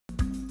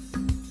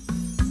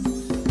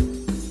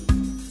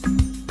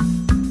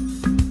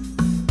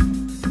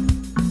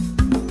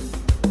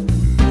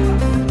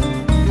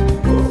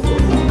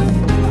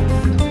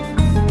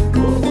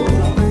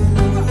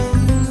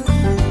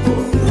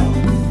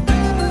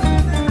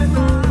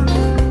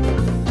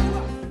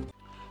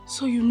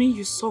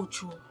saw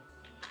Joe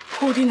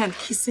holding and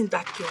kissing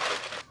that girl.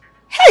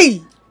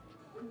 Hey!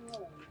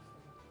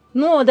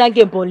 No other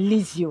girl but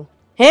Lizzie.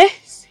 Eh?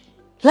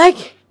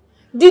 Like,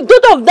 the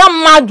daughter of that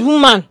mad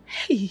woman.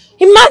 Hey!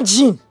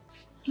 Imagine.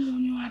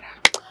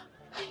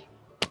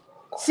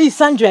 See,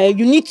 Sandra,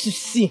 you need to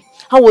see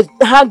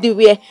how they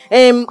were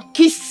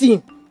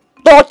kissing,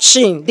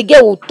 touching. The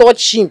girl will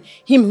touch him.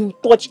 Him will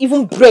touch,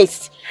 even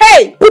breast.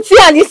 Hey! Put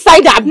your hand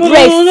inside her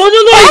breast. No,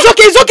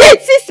 it's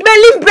okay. See,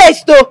 smelling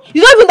breast though. It's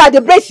not even that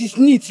the breast is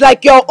neat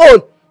like your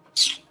own.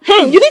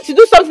 You need to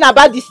do something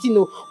about this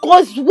thing,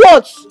 cause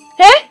what?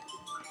 Eh?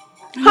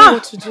 I know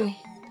what to do.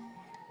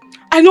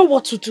 I know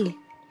what to do.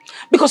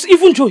 Because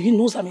even Joe, he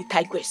knows I'm a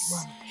tigress.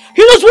 Wow.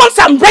 He knows once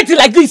I'm ready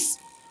like this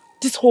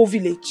whole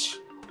village.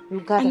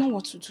 I know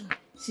what to do.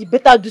 See,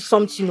 better do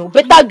something,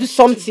 better do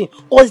something.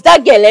 Cause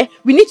that girl,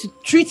 we need to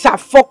treat her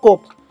fuck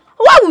up.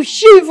 Why would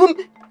she even...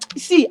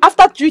 See,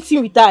 after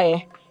treating with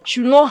her, she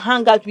will not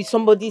hang out with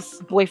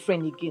somebody's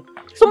boyfriend again.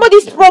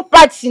 Somebody's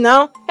property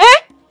now. Eh?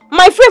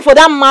 My friend for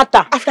that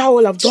matter. After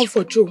all I've done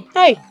for Joe.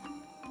 Hey.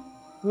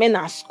 Men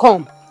are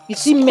scum. You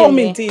see men, scum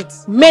indeed.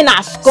 Men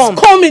are scum.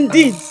 Scum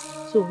indeed.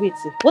 So wait,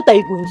 what are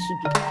you going to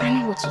do? I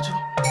know what to do.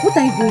 What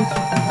are you going to do? I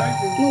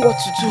know what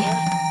to do.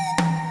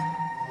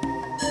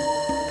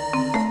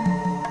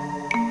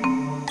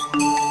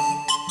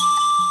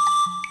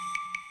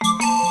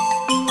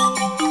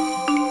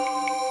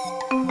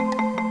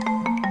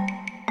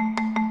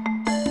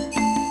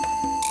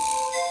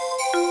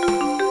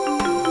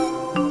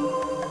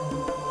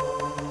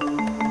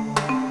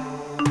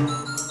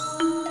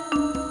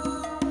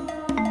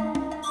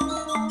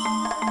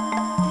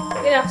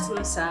 Good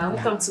afternoon, sir.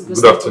 Welcome to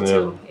Good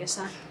afternoon. Yes,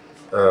 sir.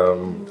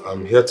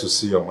 I'm here to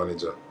see your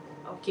manager.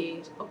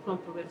 Okay, no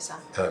problem, sir.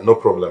 No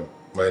problem.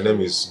 My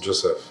name is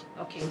Joseph.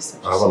 Okay,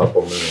 Mr. I have an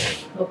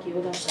appointment. Okay,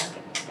 hold on, sir.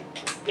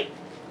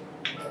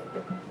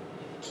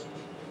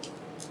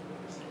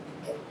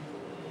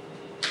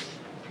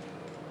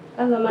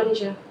 Hello,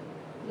 manager.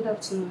 Good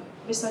afternoon.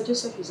 Mr.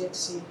 Joseph is here to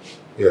see you.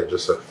 Yeah,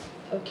 Joseph.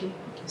 Okay,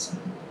 sir.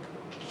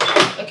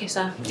 Okay,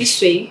 sir.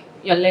 This way,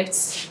 your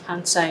left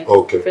hand side.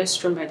 Okay.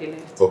 First room by the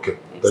left. Okay,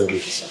 yes, thank you.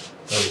 Sir.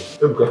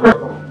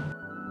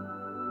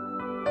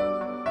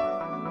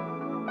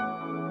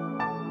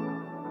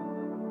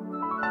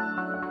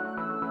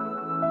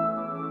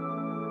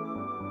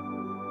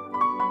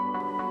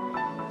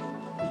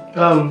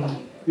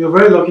 You're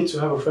very lucky to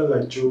have a friend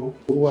like Joe,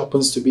 who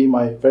happens to be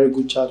my very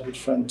good childhood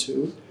friend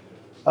too.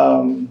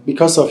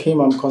 Because of him,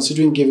 I'm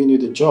considering giving you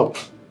the job.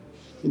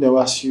 You know,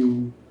 as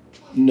you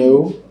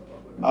know,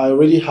 I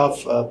already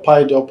have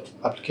piled up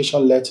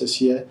application letters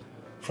here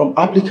from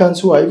applicants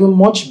who are even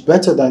much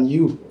better than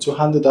you to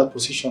handle that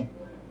position.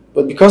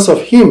 But because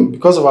of him,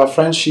 because of our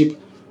friendship,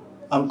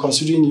 I'm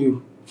considering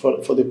you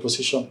for the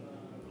position.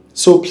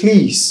 So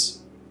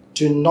please,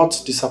 do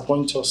not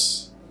disappoint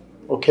us,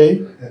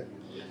 okay?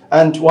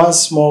 And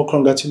once more,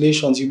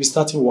 congratulations. You'll be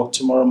starting work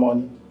tomorrow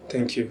morning.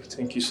 Thank you.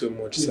 Thank you so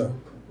much, sir.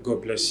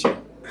 God bless you.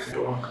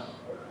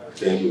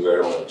 Thank you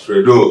very much.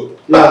 Fredo.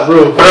 Yeah,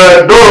 bro.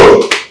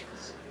 Fredo!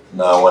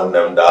 Now one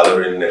them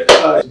dollar in there.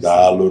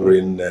 Dollar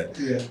in there.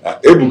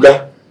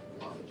 Ebuka,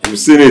 you've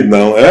seen it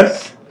now, eh?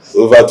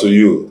 Over to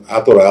you.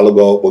 After I'll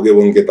go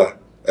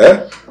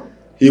eh?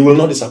 He will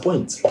not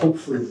disappoint.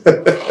 Hopefully.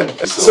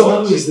 So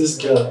how is this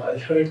girl? I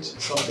heard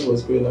something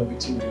was going on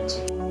between you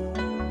two.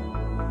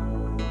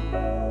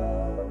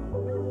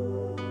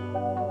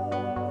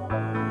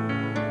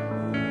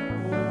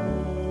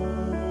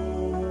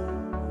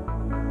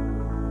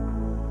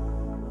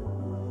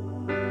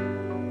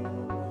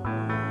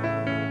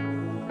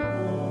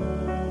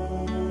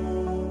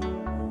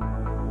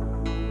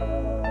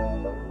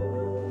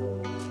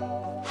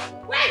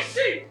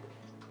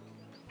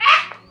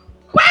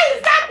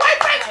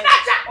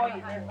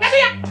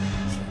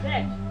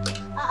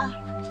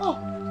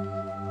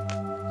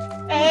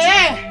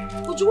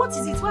 What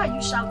is it? Why are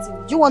you shouting?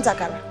 Do you want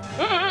akara?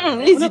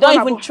 Lizzie, don't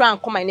even try and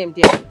call my name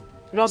there.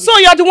 Rubbish. So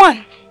you're the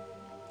one?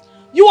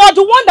 You are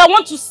the one that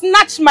want to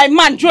snatch my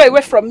man Joe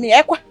away from me,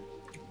 eh? Who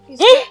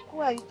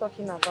are you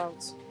talking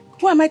about?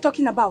 Who am I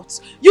talking about?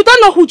 You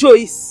don't know who Joe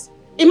is.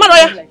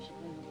 Imaroya.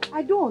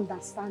 I don't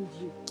understand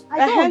you.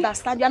 I don't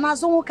understand you. I'm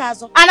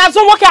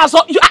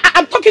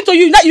talking to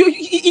you.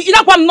 You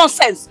not want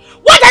nonsense.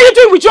 What are you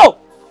doing with Joe?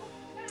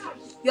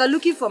 You're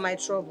looking for my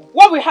trouble.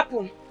 What will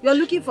happen? You're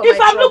looking for my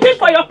trouble. If I'm looking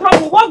for your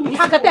trouble, what will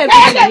happen?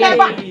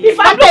 If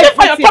I'm looking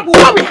for your trouble,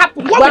 what will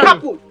happen? What will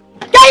happen?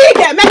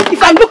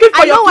 If I'm looking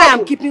for your trouble, I know why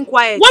I'm keeping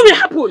quiet. What will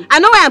happen? I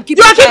know why I'm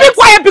keeping quiet. You are keeping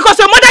quiet because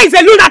your mother is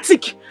a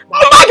lunatic.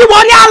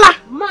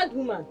 Mad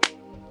woman.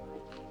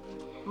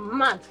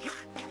 Mad.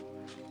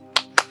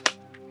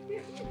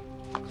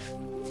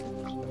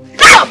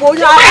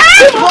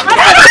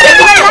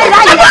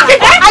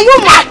 Are you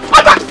mad?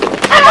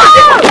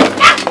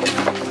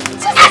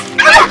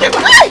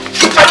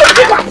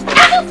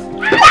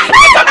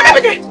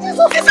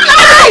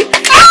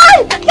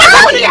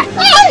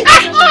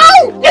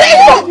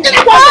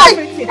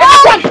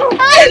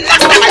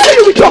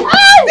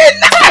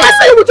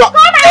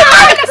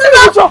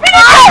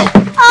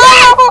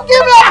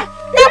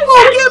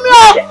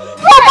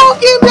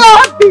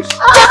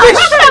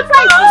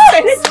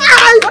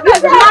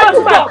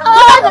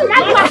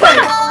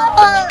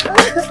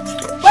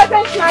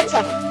 catch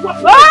her.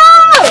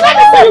 Let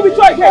me see you with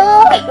joy again.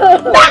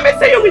 Let me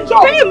see you with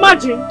joy. Can you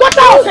imagine?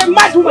 Daughter of a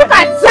mad woman. Look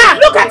at that.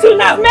 Look at you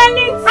now.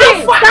 Smelling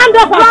things. Stand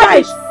up and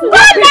fight.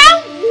 Stand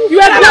now. You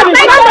are not.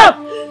 Stand up.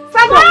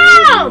 Stand up.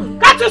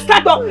 Can't you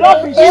stand up?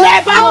 Rubbish.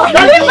 Never.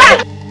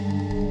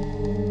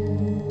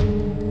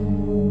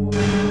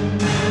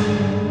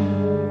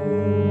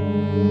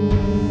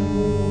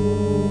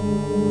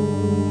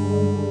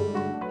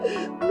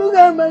 Look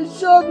at my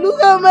shop,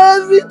 look at my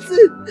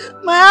everything,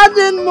 my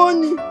hard-earned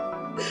money.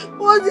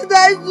 What did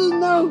I do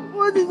now?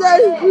 What did I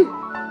do?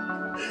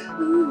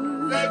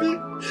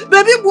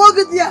 Baby, walk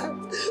it here.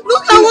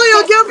 Look at what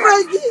your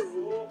girlfriend did.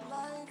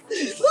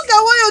 Look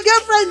at what your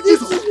girlfriend did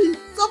to me.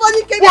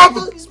 Somebody came and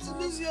told this to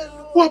me.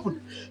 What happened?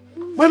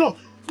 My love.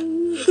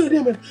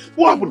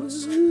 What happened?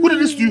 Who did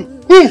this to you?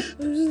 Who?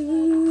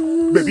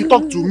 Baby,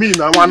 talk to me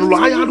now. What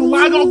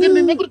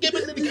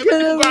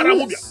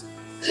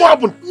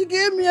happened? She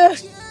gave me a...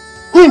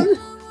 Who?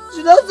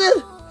 She just said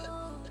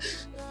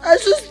I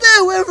should stay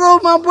away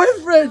from my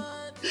boyfriend.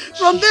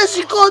 From there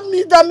she called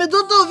me that I'm a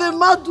daughter of a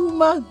mad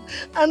woman.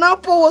 And I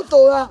pour water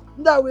on her.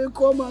 That will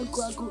come and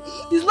crack.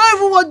 It's not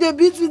even what they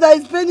beat me that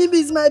is paying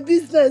me, it's my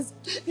business.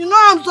 You know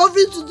I'm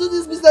suffering to do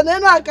this business.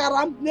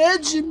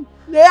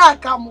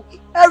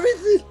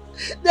 Everything.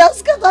 They have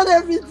scattered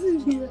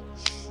everything here.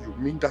 You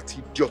mean that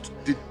idiot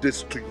did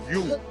this to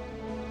you?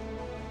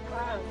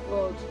 Oh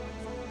God.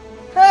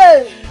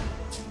 Hey!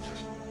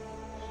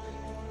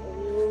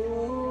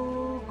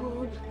 Oh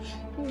God.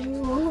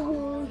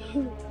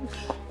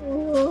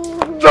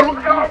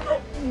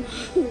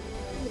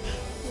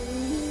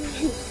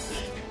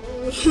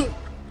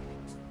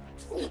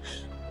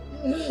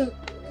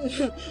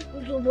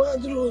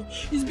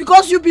 It's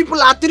because you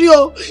people are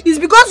trio. It's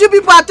because you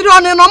people are trio.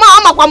 On a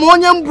normal,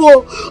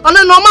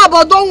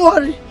 but don't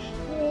worry.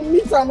 We'll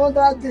meet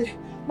another day.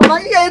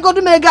 Mama, you go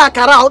to make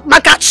akara out.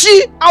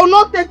 Makachi, I will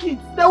not take it.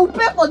 They will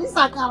pay for this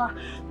akara.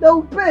 They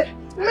will pay.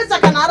 Just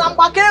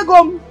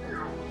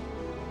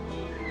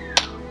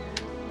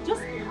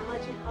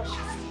imagine how she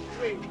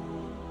screamed.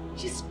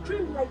 She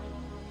screamed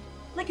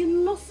like a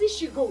nosy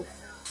she goes.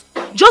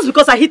 Just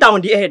because I hit her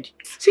on the head.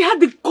 She had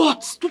the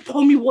guts to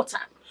pour me water.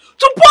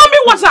 To pour me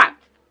water!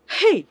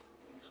 Hey,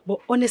 but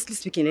honestly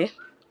speaking,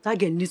 that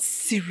girl needs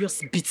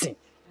serious beating.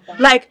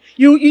 Like,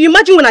 you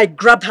imagine when I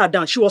grabbed her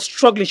down, she was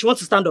struggling, she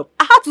wants to stand up.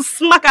 I had to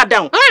smack her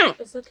down.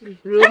 Exactly.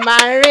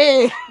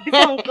 Romare.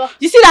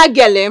 You see that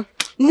girl,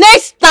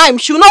 next time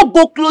she will not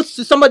go close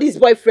to somebody's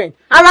boyfriend.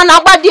 Around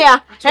about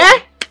there.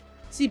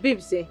 See, babe,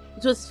 it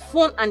was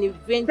fun and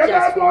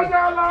adventurous for me.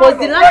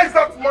 Where is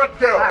that mad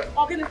girl?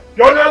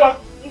 Yonela.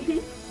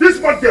 This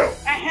mad girl.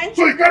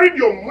 So you carried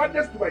your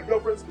madness to my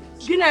girlfriend's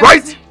place.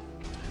 Right?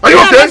 Are you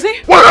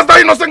okay? What has that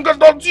innocent girl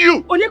done to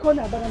you? Who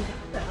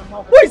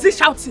is he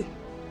shouting?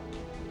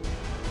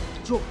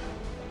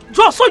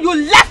 Joe, so you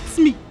left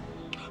me.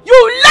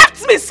 You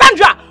left me,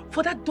 Sandra,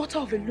 for that daughter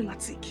of a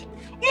lunatic.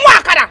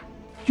 Mwakada!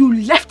 You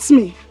left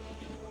me.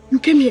 You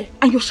came here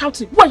and you're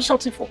shouting. What are you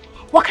shouting for?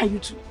 What can you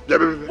do? Yeah,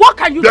 baby. What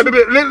can you do?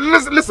 Baby,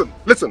 listen.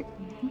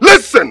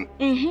 Listen!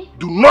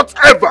 Do not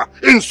ever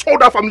insult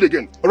that family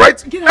again,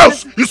 alright?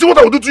 Else, you see what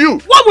I will do to you?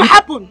 What will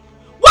happen?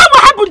 What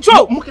will happen,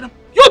 Joe? You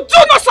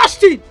do no such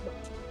thing!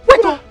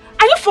 Wait, are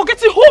you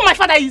forgetting who my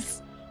father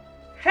is?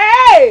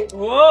 Hey!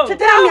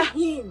 Tell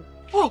him.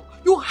 Oh,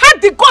 you had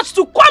the guts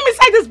to come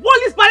inside this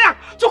police barrier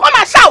to come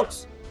and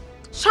shout!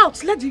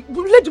 Shout! Let the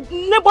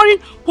neighboring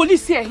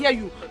police here hear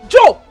you.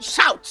 Joe,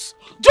 shout!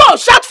 Joe,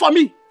 shout for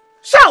me!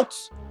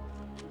 Shout!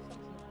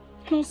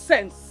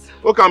 Nonsense.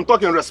 Okay, I'm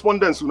talking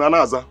respondents,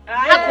 Unanaza.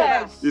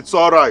 Yes. It's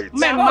alright.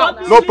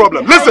 No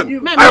problem.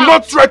 Listen, I am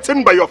not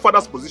threatened by your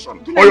father's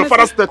position or your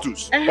father's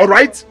status.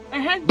 Alright?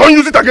 Don't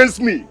use it against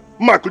me.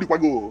 What?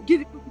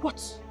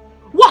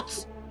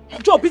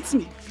 Joe beats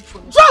me.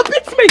 Joe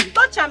beats me.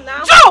 Touch him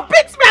now. Joe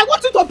beats me. I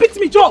want you to beat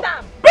me, Joe.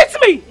 Beat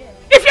me.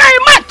 If you're a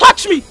man,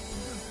 touch me.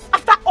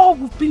 After all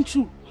we've been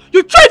through,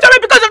 you treated me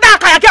because of that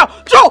Akaya girl.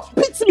 Joe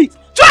beats me.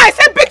 Joe, I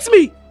said beats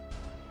me.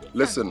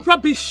 Listen,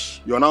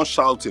 rubbish. You're now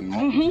shouting,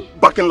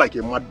 barking like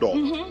a mad dog.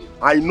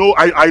 I know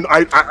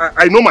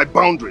my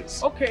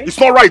boundaries. Okay. It's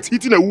not right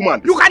hitting a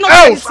woman. You cannot.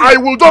 Else, I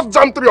will just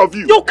jam 3 of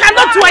you. You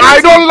cannot do anything.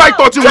 I don't like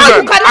touching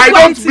women. I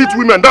don't beat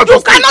women. That's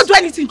you cannot do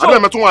anything, Joe.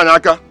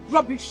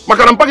 Rubbish.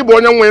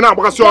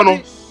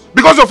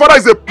 Because your father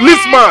is a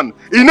policeman.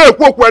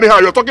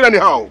 You're talking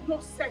anyhow. No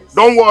sense.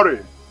 Don't worry.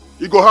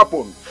 It will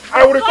happen.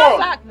 I will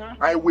return.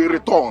 I will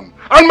return.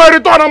 And my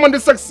return, I'm on the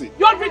sexy.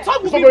 Your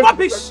return will be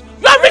rubbish.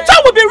 Your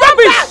return will be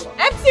rubbish.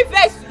 Empty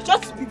face.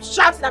 Just be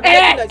shouting and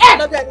making noise.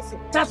 Not do anything.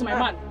 That's my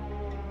man.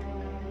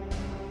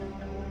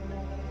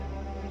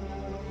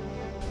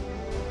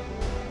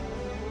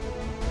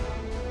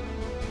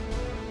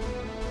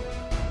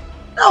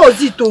 That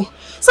was it, though.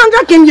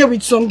 Sandra came here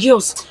with some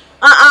girls.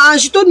 And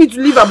she told me to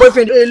leave her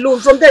boyfriend alone.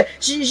 From there,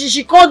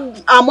 she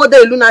called her mother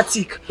a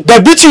lunatic. They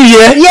beat you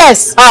here?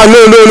 Yes. Ah,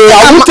 no.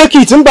 I won't take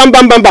it. Bam.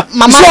 Mama,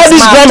 see all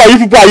this grammar you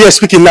people are here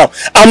speaking now.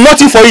 I'm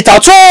nothing for it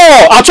at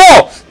all.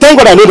 Thank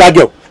God I know that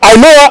girl. I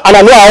know her and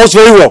I know her house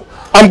very well.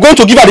 I'm going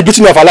to give her the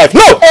beating of her life.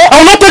 No, I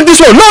will not take this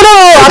one. No.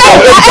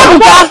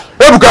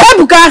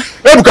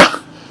 Ebuka.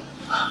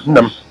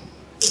 Nam.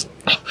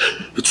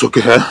 It's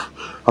okay, eh?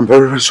 I'm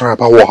very, very sorry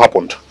about what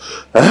happened.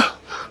 Eh?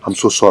 I'm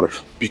so sorry.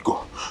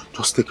 Biko,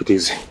 just take it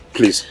easy,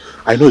 please.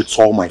 I know it's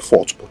all my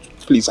fault, but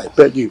please, I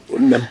beg you.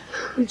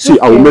 See,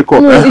 I will make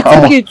up. No,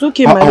 it's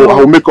okay, my love. I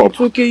will make up.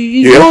 It's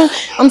okay.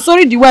 I'm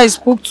sorry the way I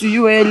spoke to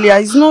you earlier.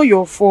 It's not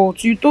your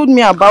fault. You told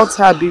me about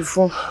her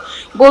before.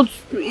 But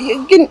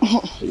again...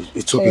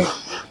 It's okay.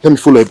 Let me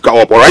follow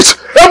Ebuka up, alright?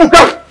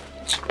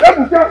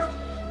 Ebuka!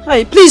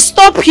 Hey, please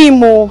stop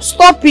him, oh.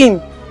 Stop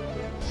him.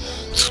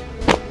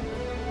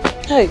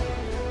 Hey.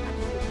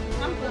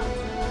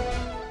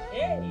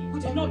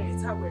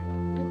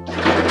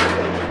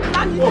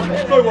 No,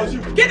 it was you.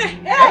 Get it!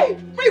 Hey!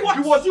 Me what?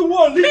 It was you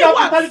who unleashed that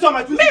brutality on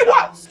my sister. Me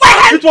what?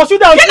 Stay It was you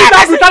that unleashed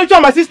that brutality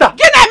on my sister.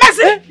 Get that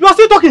message! You are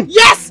still talking?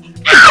 Yes!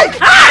 Hey!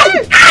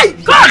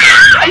 God!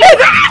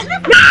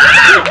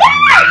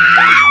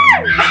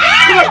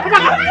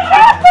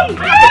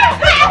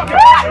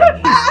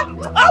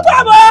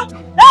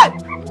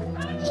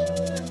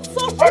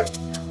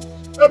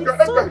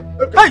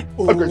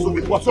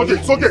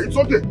 It's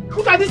okay.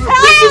 Look at this.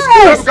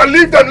 Ebuka,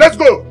 leave them. Let's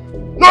go.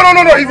 No.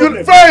 If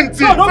you faint,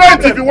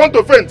 if you want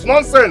to faint.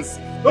 Nonsense.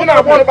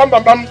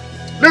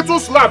 Little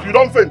slap, you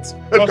don't faint.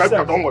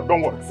 Ebuka,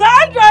 don't worry.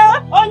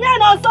 Sandra!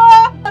 Onye so!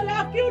 They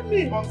have killed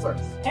me.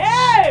 Nonsense.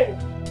 Hey!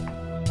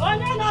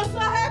 Onye so,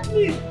 help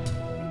me.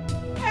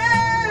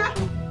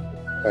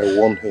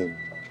 Hey!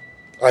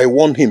 I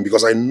warned him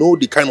because I know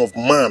the kind of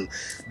man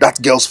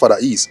that girl's father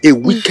is. A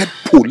wicked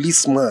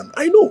policeman.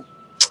 I know.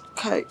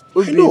 Kai,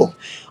 I know.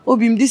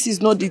 Obim, this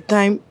is not the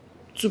time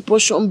to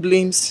portion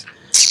blames.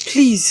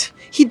 Please.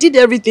 He did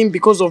everything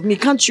because of me.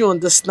 Can't you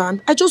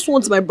understand? I just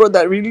want my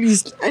brother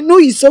released. I know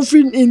he's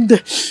suffering in the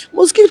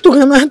mosquito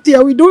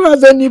canantia. We don't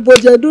have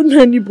anybody. I don't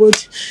know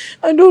anybody.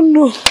 I don't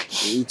know.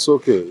 It's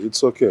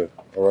okay.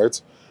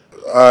 Alright?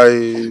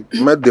 I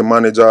met the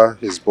manager,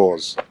 his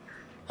boss.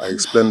 I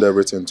explained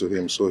everything to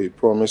him. So he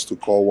promised to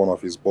call one of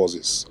his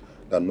bosses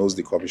that knows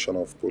the commissioner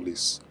of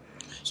police.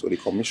 So the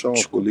commissioner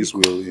of police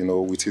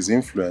will, with his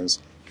influence,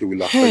 he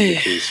will affect the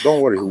case.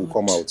 Don't worry, he will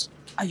come out.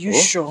 Are you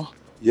sure?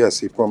 Yes,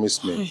 he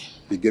promised me.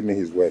 He gave me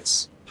his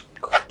words.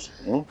 God.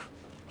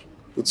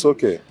 It's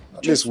okay.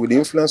 At least with the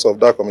influence of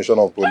that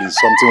commissioner of police,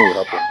 something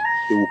will happen.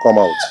 He will come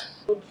out.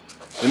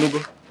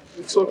 Enugu,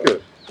 it's okay.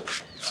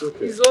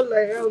 It's all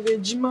like how the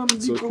Jimam.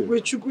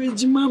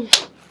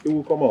 He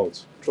will come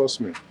out. Trust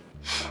me.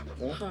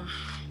 Yeah?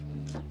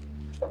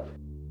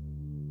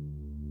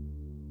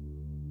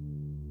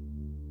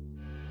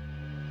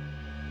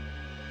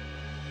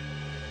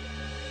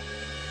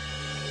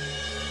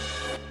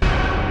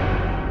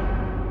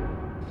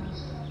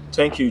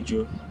 Thank you,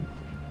 Joe.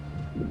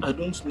 I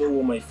don't know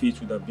what my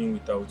fate would have been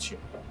without you.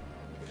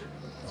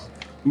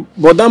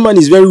 But that man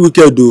is very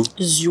wicked though.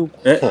 It's you.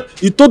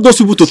 You told those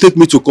people to take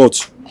me to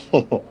court.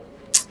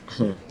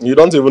 You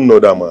don't even know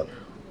that man.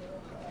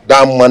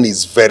 That man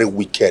is very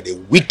wicked. A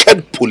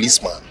wicked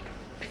policeman.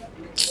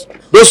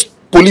 Those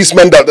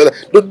policemen a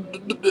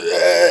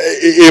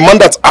man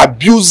that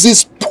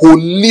abuses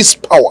police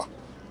power.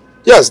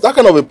 Yes, that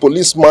kind of a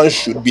policeman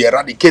should be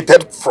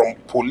eradicated from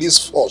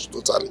police force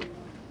totally.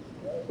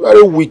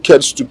 Very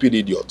wicked, stupid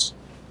idiot.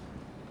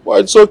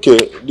 But it's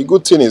okay. The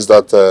good thing is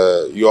that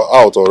you're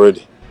out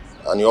already.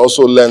 And you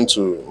also learn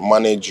to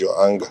manage your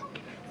anger.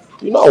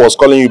 You know, I was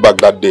calling you back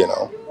that day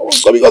now. I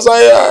was calling because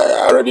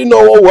I already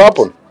know what will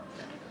happen.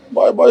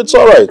 But it's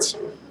alright.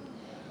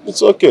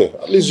 It's okay.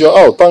 At least you're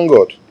out. Thank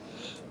God.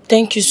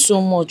 Thank you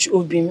so much,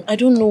 Obim. I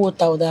don't know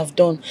what I would have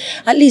done.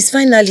 At least,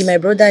 finally, my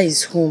brother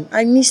is home.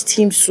 I missed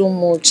him so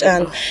much.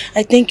 And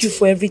I thank you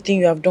for everything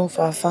you have done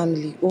for our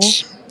family. Oh.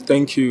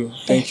 Thank you, Joe.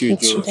 Thank you.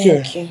 It's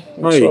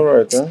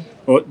alright, eh?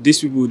 Oh, these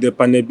people, they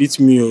panel beat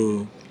me.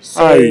 Oh.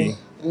 Sorry.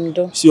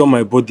 See on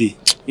my body.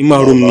 In my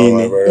room.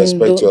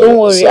 Don't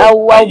worry. I'll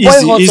boil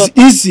hot up.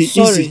 Easy.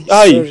 Sorry.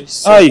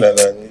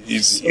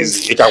 Easy.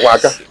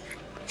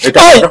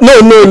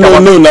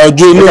 No, now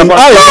Joe, no.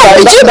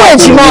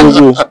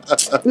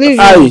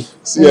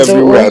 See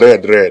everywhere,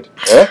 red.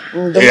 Eh?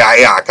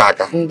 Yeah,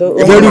 kaka.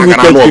 Very wicked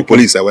people.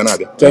 Police, I went out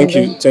there.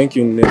 Thank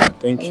you, Neve.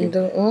 Thank you.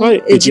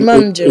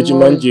 Ejimanje.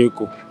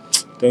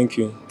 Thank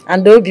you.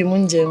 And Obi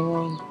Munje.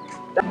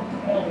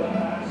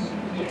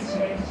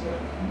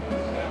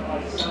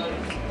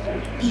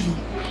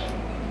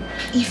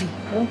 Evie,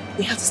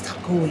 we have to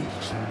start going.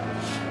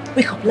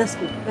 Wake up, let's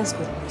go,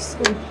 boys.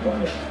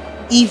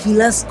 Evie,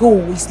 let's go.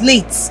 It's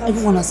late.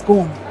 Everyone has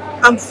gone.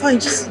 I'm fine.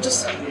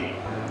 Just.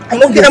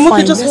 I'm okay.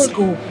 Just let's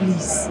go,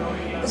 please.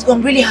 Let's go.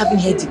 I'm really having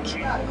headache.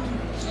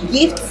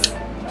 Gifts,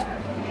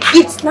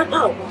 snap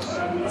out.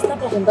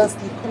 Snap out on that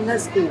sleep. Come,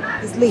 let's go.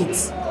 It's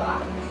late.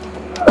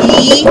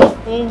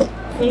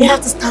 We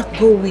have to start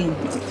going.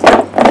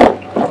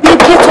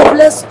 Get up.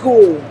 Let's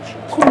go.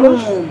 Come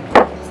on.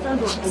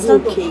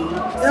 Stand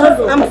up.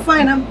 I'm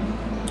fine. I'm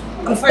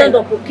fine. Stand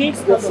up, okay?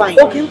 You're fine.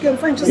 Okay, I'm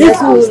fine. Just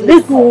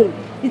let's go.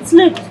 It's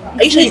late.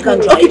 Are you sure you can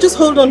drive? Okay, just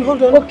hold on.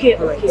 Okay.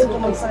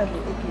 I'm fine.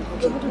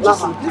 What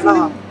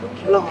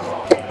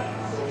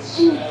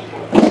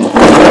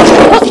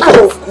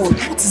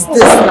is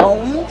this now?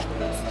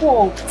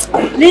 Stop.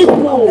 Let's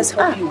go. Let's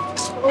help you.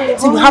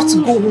 See, we have to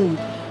go home.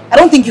 I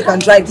don't think you can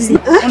drive this.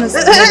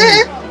 Honestly.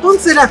 Don't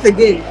say that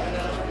again.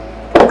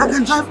 I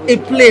can drive a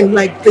plane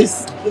like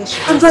this. Yes,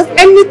 I can drive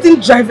anything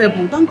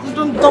drivable.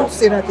 Don't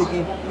say that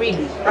again.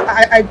 Really?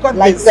 I got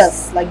like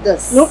this. Like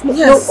this. No,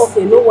 yes. No,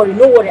 okay, no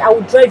worry. I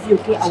will drive you,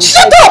 okay?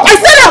 Shut up! I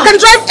said I can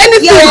drive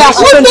anything. Yeah,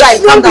 she can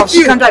drive. Calm down.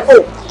 She can drive.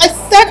 Oh, I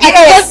said I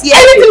can drive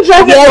anything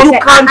drivable. Yeah, you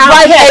can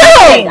drive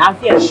anything. I'm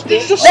here. Let's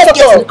get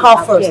to the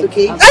car first,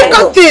 okay? I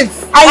got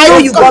this. I know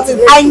you got it.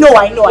 I know.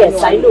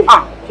 Yes, I know.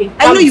 Okay.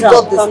 I know you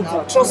got this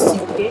now. Trust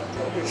you, okay?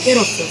 Get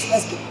up first.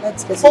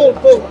 Let's get.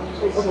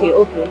 Okay.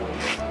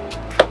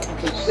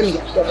 Okay, let me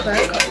get that.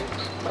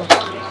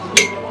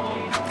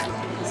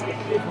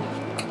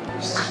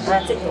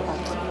 Take your back.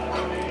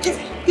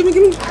 Give me.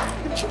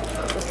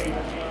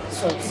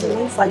 Sorry.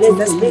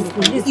 Let's go.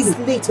 It's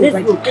late already.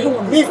 I don't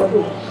want to go.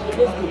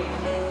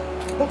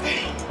 Okay.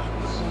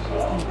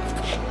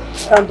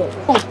 Stand up.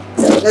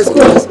 Let's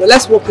go.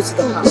 Let's walk into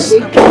the house.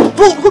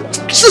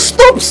 Okay?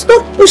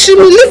 Stop pushing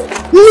me. Leave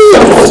me.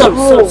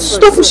 Sorry.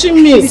 Stop pushing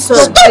me.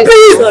 Stop Sorry.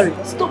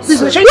 it. Stop.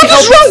 Please. What is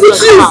wrong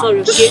with you? Sorry,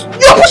 okay?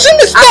 You're pushing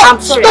me. Stop.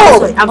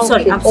 I'm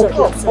sorry.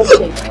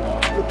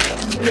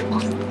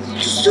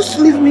 Just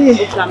leave me.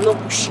 Okay, I'm not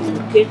pushing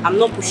you, okay? I'm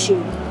not pushing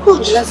you.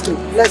 Okay, let's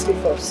go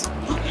first.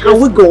 Can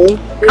we go?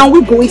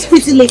 It's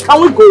pretty late.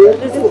 Can we go?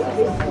 Let's go.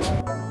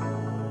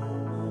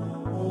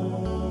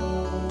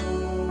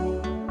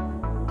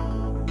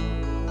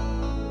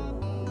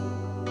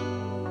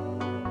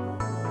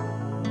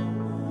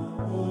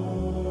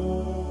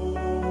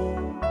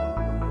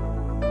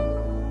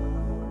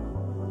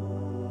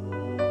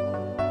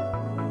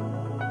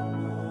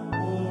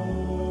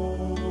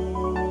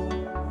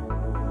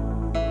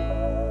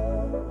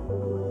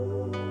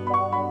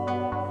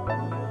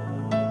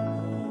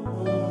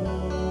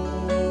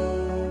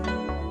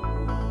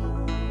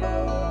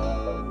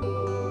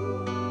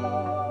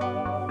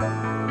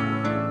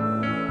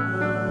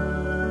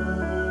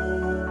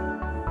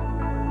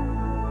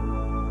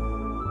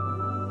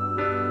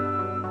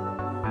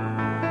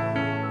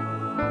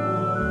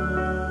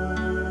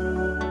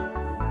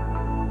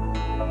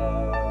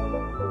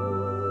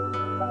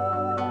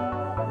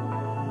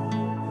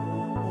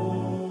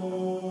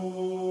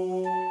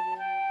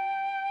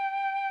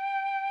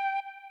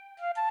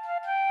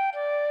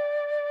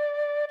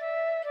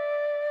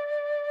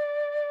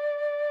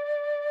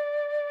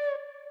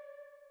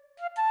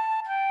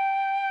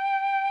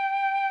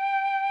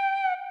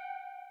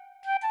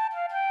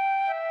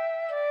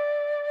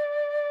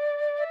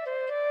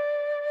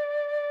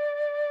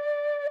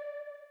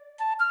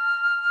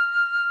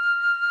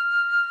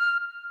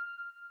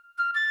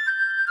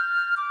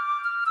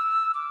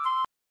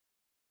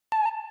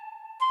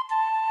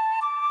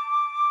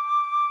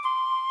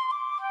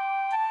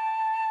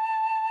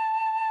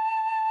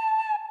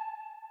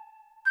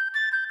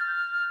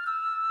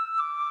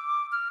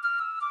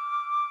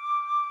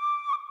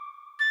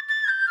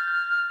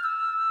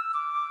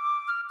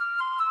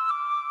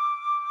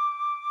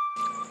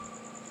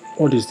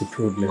 What is the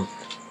problem?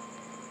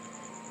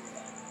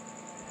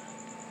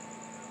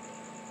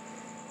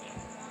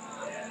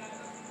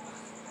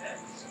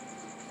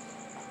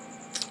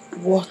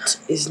 What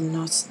is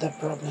not the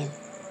problem?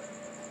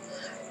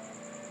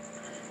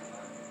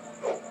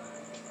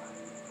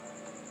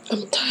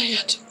 I'm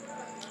tired.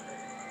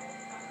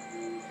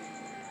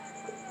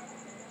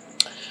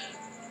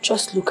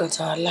 Just look at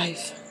our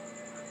life.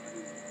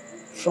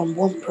 From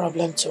one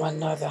problem to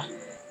another.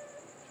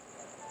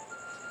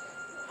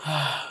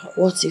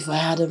 What if I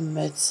hadn't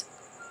met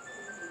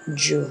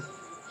Joe?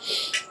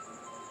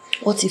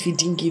 What if he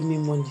didn't give me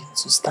money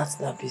to start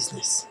that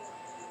business?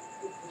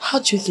 How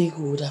do you think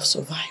we would have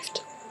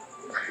survived?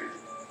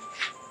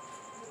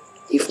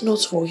 If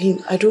not for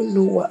him, I don't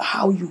know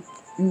how you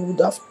would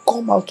have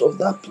come out of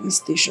that police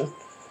station.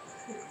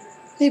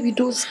 Maybe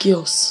those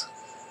girls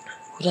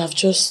would have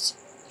just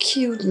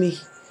killed me.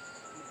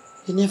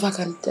 You never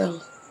can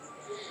tell.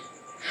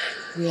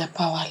 We are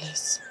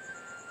powerless.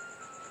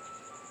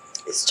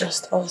 It's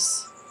just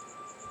us.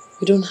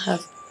 We don't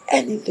have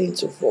anything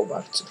to fall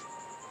back to.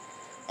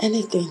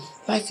 Anything.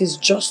 Life is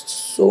just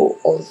so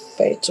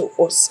unfair to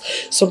us.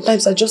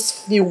 Sometimes I just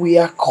feel we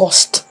are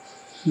cursed.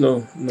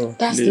 No,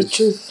 That's please, the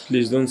truth.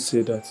 Please don't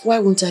say that. Why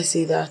won't I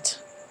say that?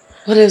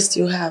 What else do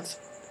you have?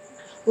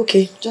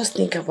 Okay, just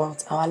think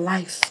about our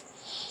life.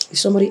 If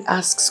somebody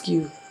asks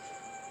you,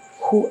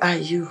 who are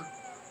you?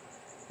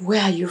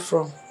 Where are you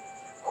from?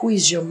 Who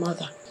is your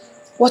mother?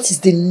 What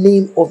is the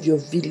name of your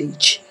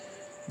village?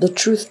 The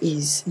truth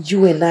is,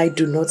 you and I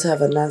do not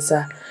have an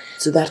answer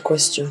to that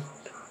question.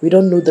 We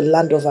don't know the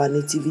land of our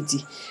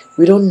nativity.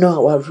 We don't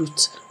know our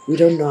roots. We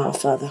don't know our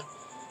father.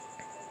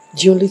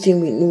 The only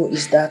thing we know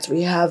is that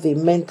we have a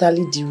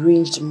mentally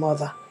deranged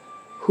mother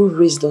who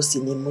raised us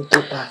in a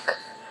motor park.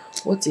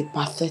 What a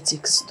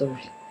pathetic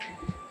story.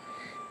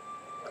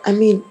 I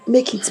mean,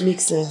 make it make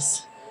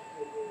sense.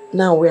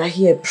 Now we are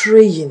here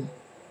praying.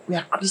 We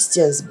are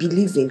Christians,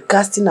 believing,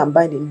 casting and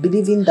binding,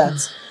 believing that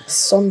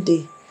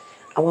someday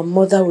our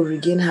mother will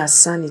regain her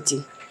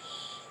sanity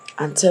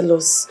and tell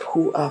us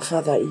who our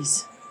father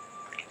is,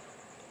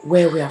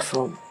 where we are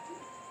from,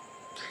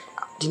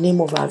 the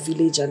name of our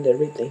village and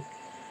everything.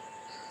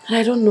 And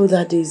I don't know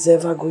that day is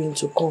ever going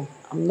to come.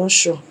 I'm not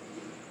sure.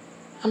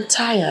 I'm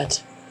tired.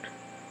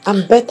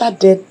 I'm better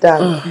dead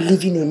than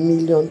living a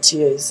million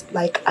tears.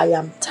 Like, I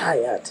am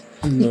tired.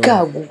 No.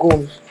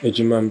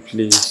 Ejiman,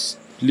 please.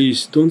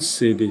 Please, don't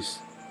say this.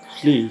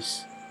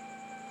 Please.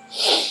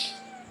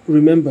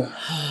 Remember,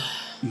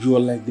 you are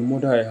like the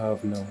mother I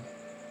have now.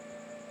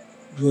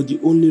 You are the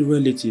only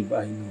relative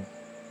I know.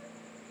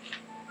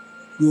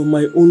 You are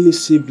my only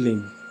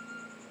sibling.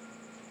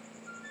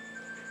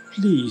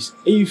 Please,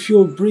 if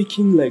you're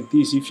breaking like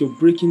this, if you're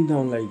breaking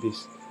down like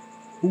this,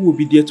 who will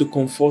be there to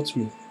comfort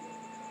me?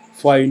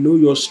 For I know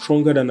you're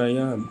stronger than I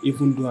am,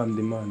 even though I'm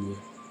the man here.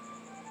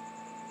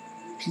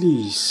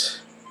 Please.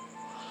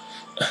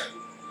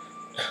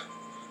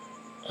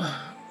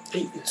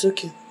 It's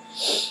okay.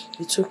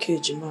 It's okay,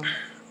 Jimam.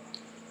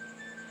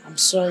 I'm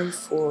sorry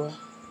for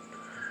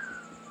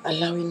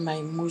allowing my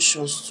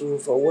emotions to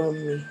overwhelm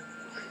me.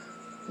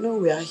 You know,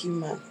 we are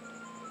human.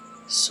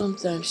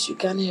 Sometimes you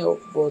can't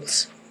help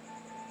but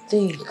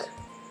think,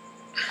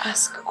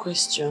 ask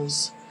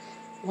questions.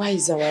 Why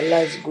is our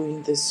lives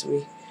going this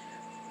way?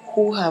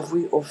 Who have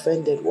we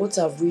offended? What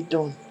have we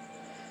done?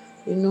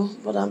 You know,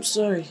 but I'm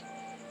sorry.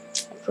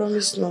 I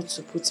promise not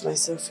to put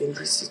myself in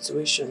this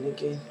situation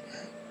again.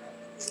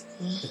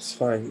 It's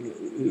fine.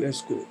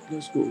 Let's go.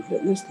 Let's go.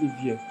 Let's leave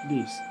here,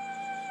 please.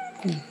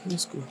 Come,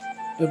 let's go.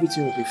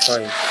 Everything will be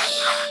fine.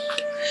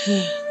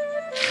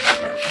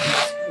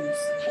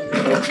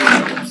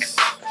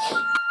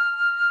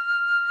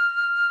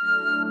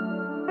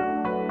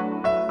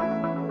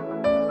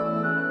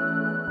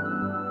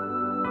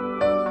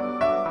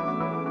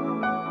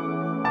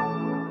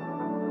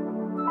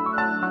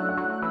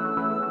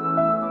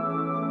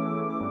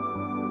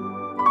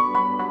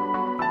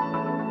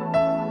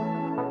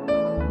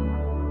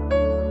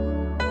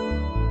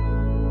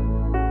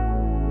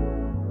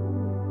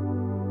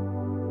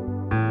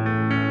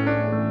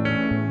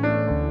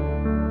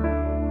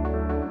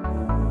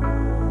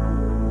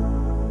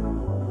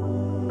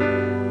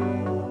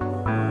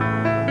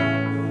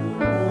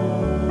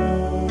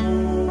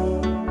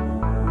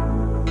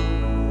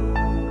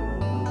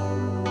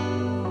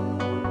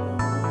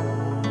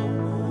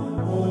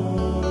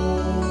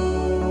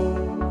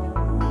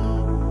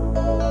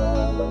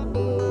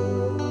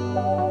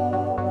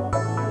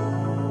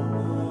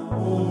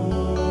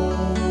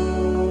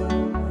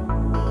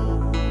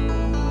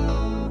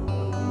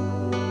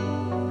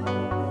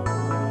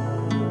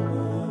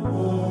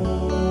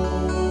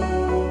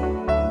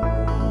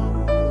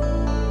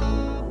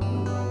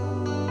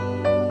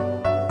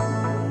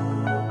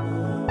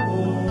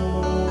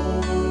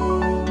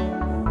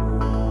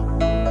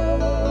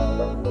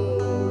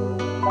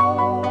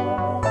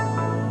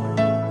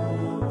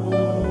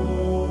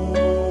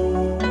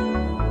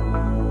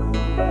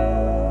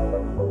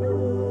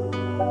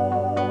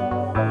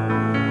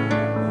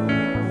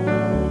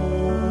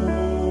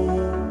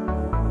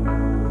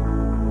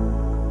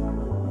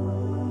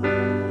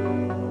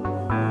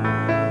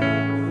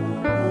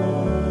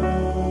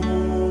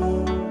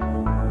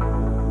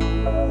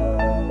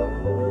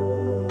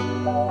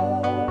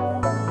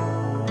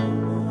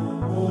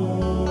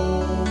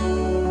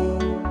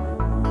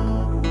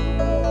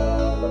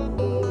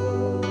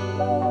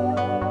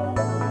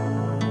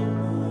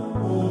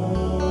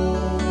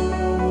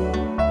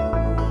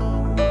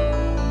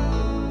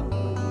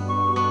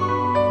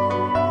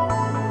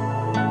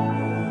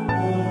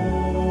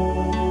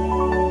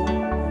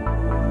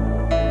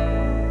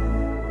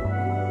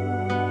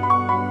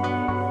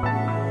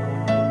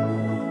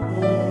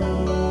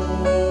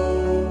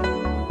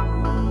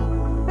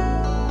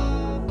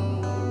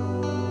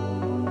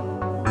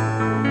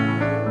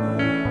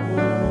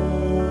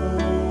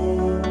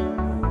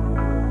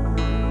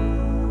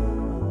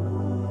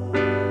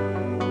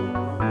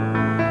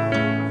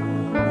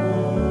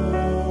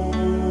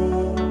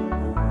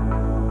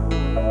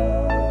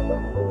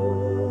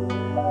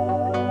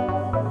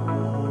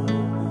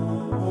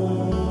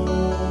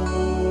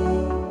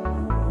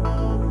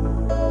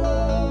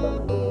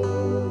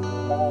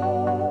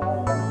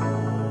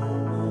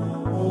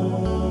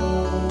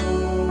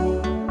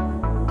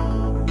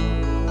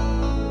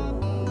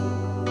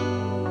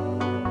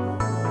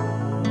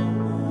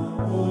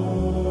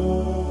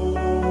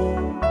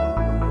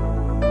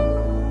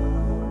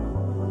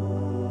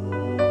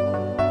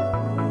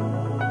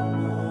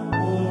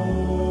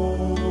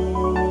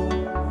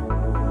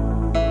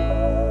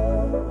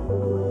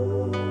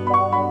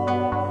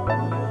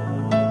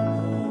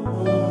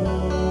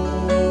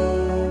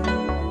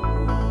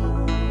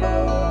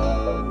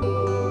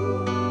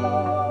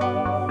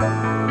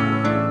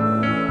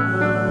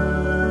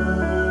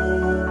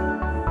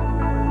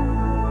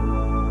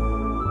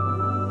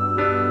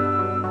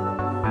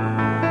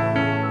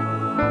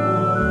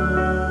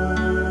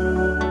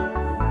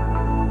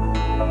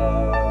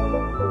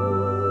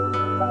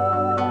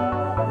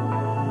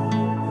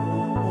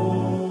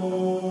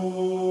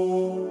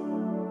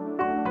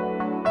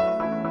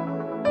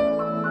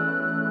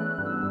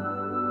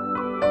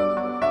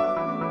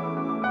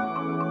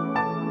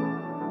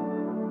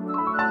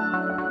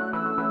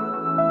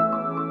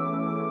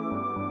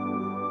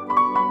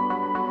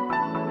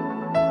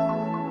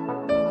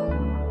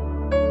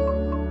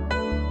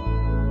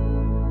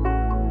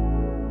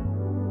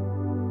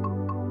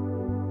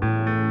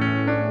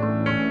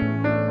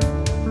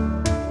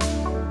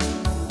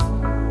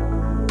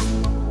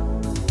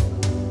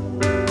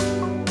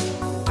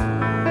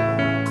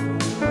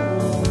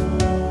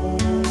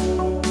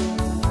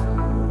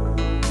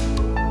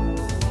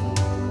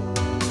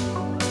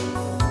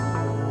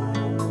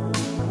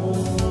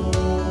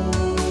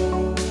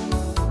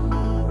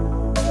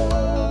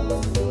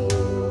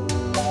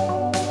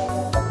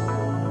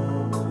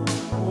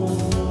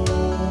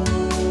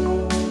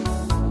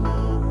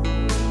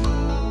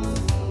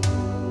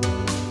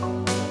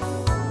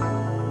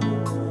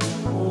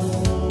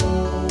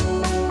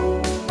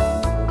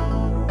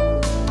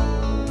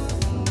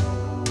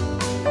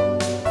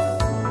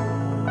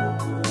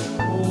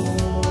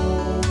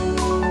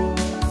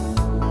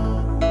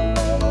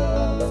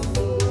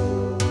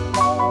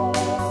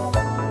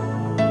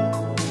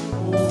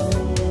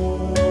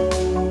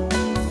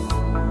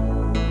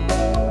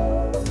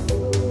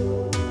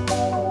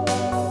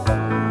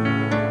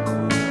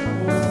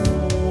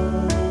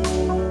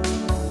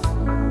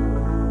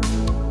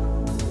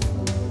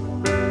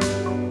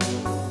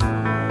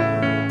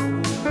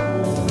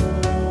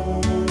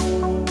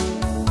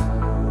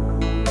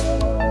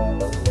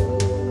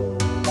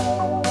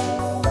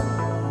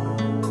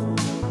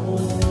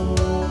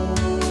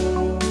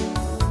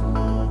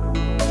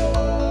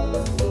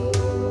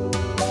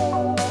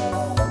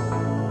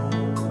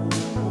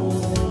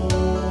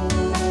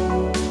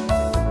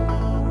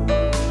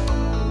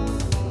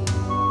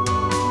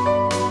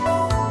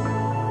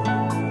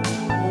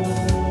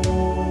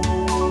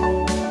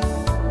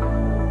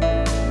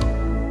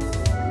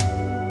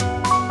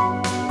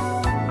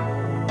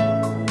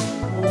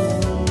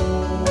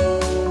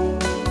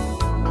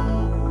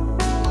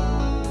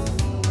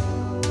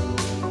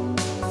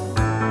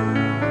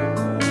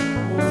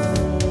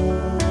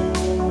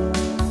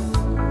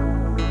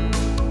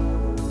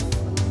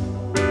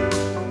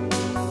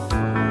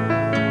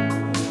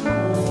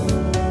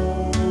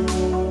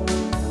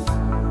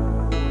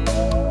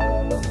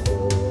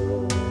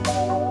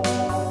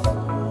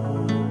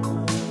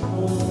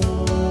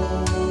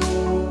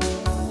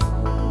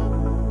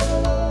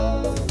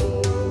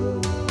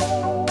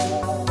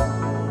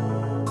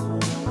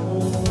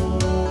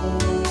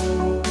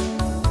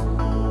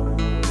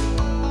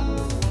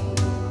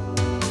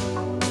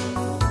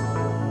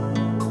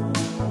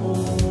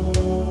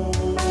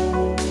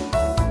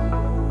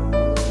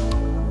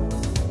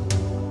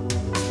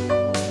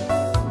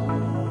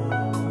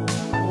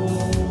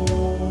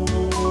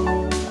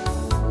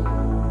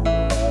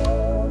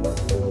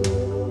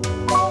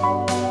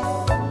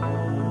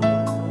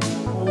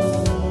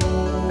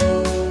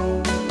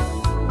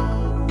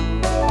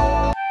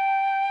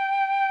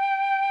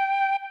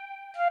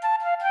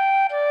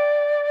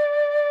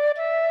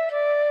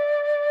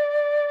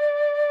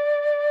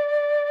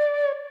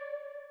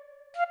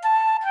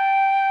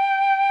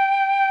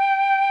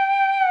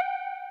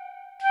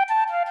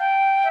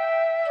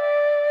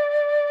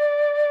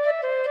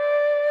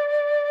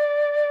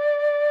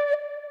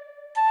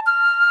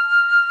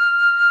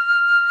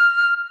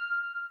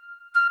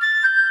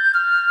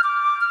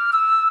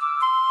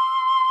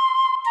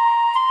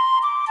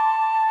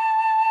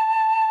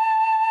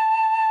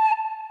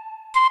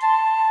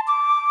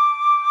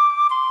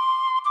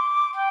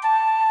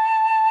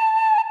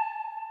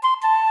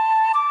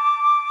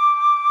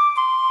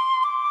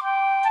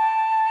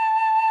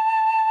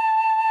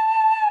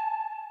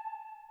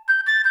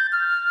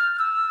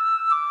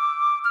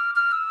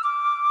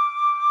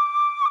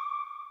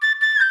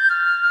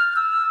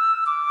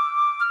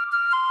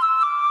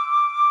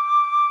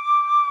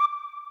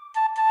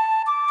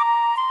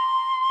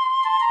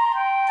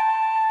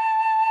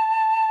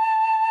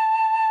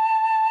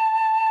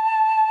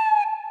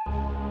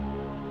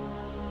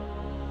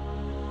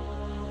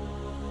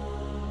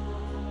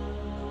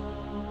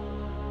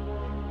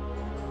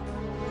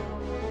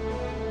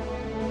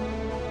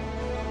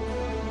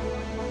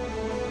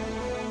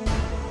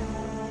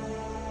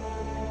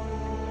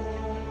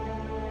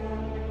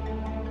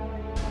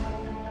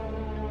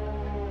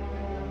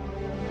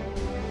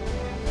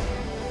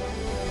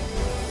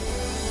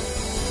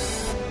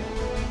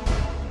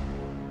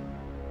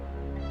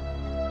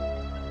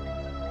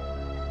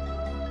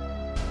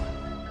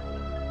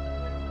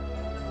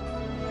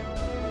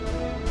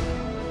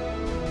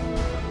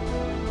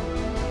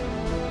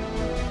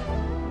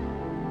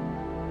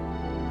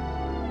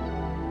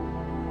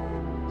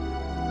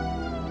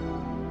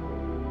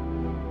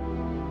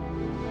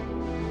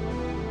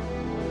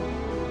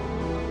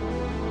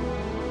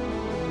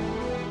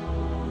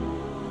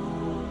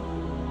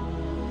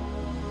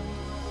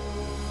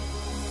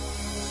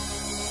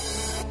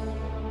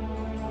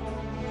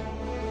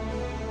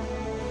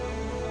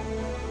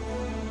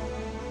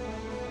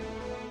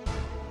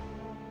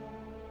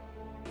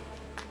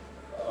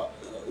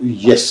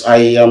 Yes, I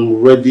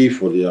am ready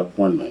for the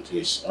appointment.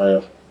 Yes,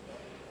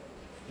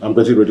 I'm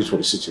getting ready for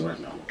the city right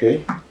now,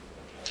 okay?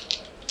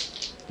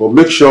 But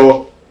make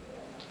sure,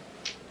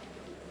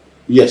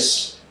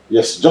 yes,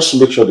 just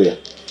make sure they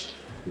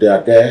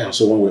are there. And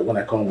so when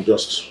I come, we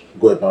just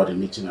go about the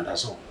meeting and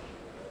that's all.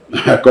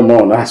 Come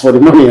on, as for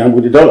the money, I'm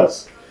with the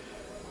dollars.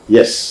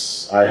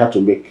 Yes, I have to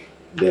make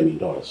them in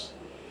dollars.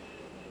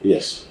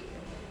 Yes.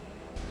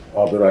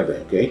 I'll be right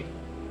there, okay?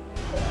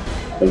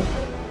 Thank you.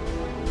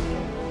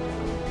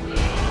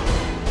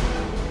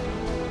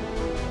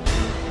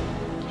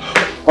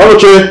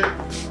 Oloche!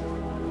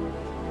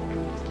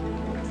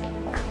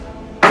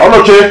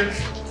 Oloche!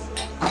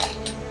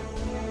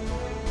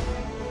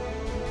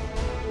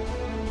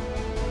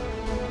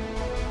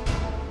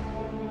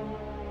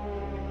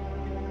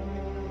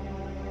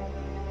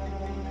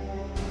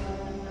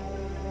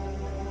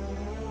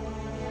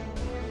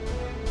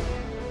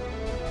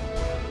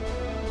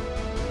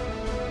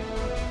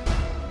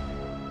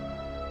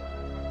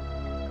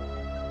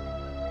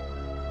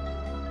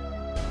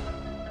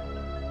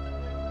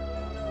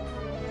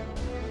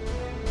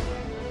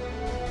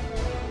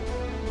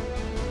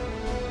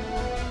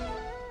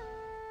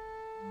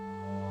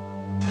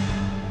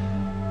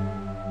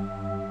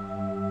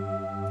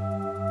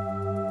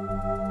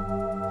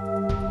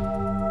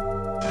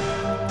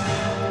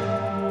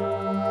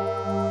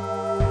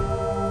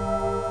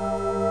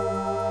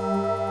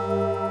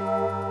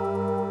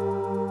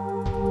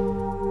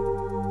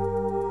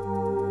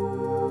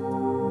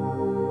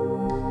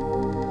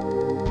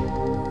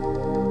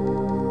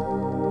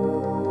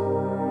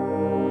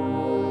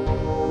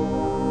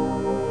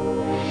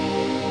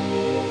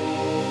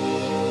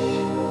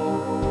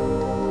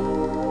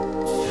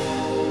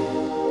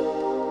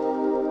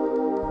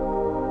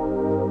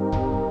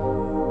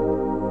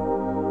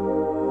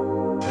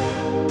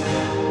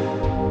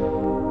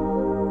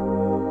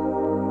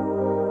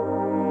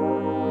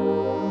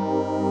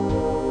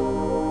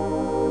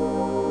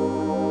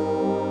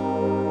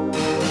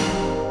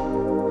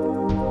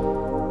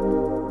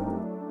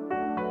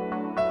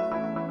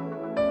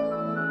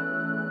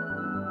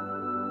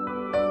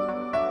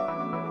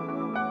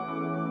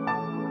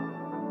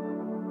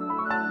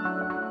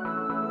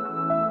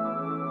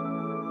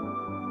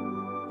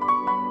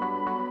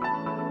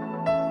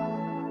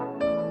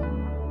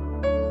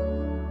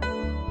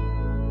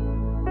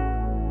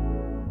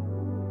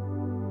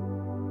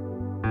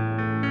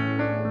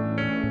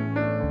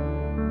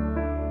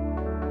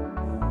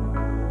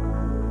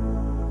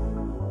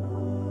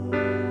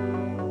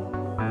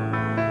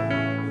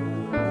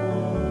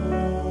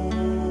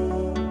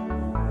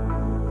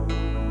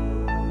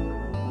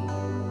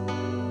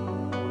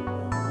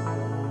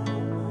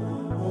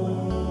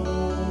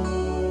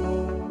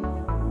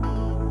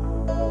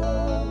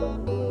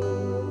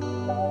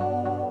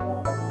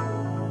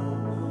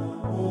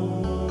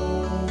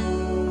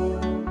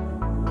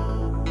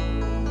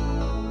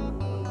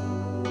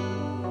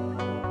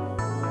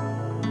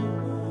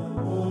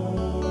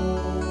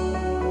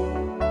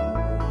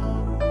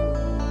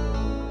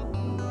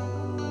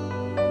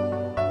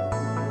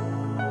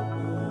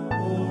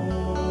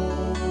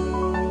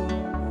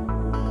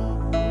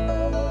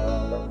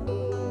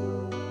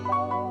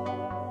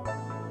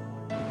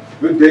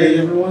 Good day,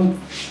 everyone.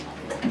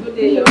 Good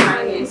day, Your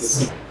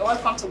Highness.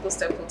 Welcome to Good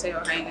Step Hotel, Your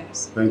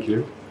Highness. Thank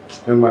you.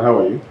 Gentlemen, how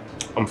are you?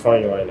 I'm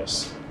fine, Your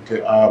Highness.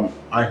 Okay,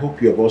 I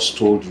hope your boss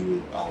told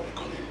you I will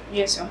come.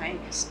 Yes, Your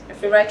Highness. Your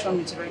favorite room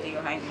is ready,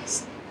 Your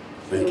Highness.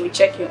 So we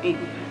check your in,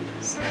 Your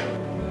Highness.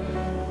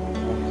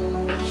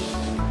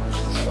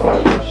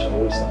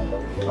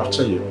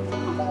 After you.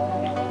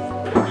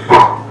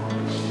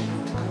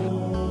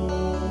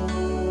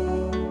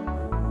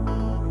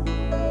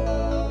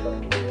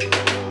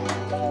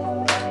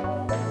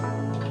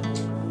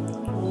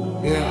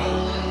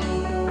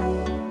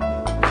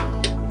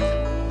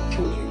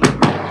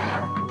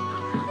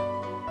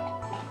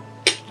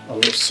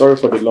 Sorry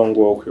for the long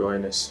walk, Your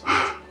Highness.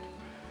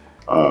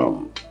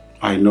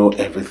 I know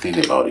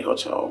everything about the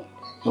hotel.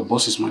 Your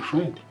boss is my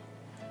friend.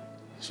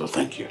 So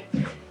thank you.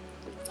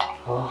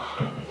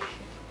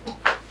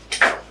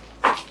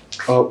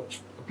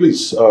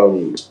 Please,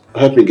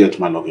 help me get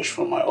my luggage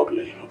from my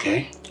orderly,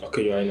 okay?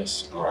 Okay, Your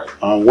Highness. Alright.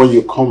 When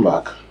you come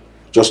back,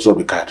 just throw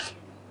the card,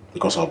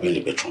 because I'll be in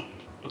the bedroom.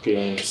 Okay,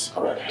 Your Highness.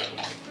 Alright.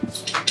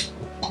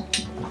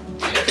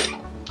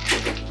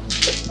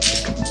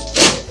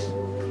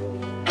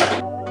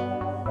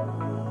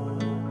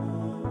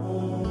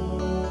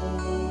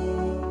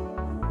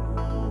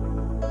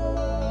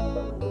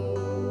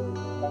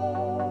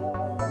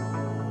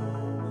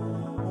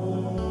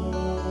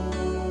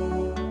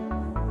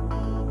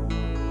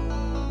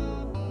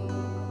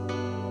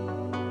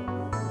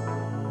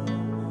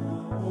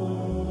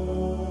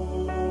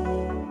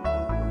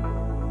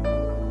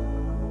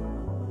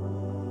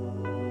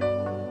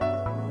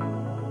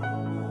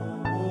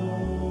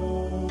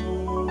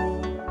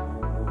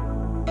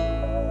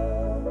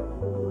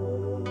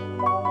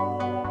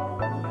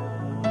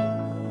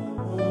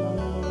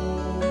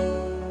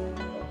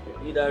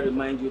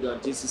 Remind you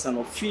that this is an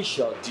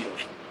official deal.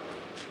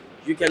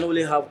 You can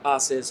only have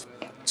access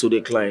to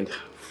the client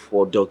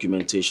for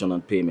documentation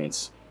and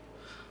payments.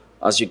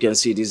 As you can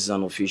see, this is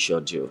an official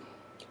deal.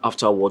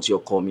 Afterwards, your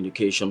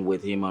communication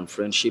with him and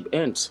friendship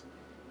ends.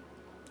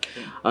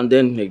 And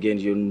then again,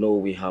 you know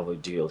we have a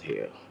deal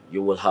here.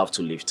 You will have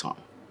to leave town.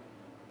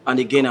 And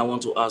again, I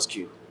want to ask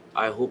you,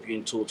 I hope you're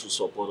in total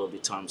support of the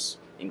terms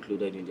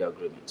included in the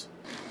agreement.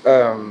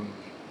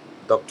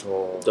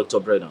 Dr.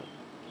 Brennan.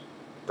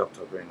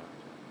 Dr. Brennan.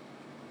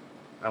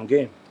 I'm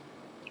game.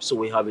 So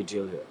we have a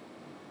deal here.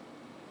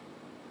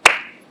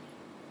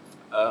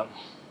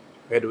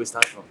 Where do we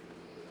start from?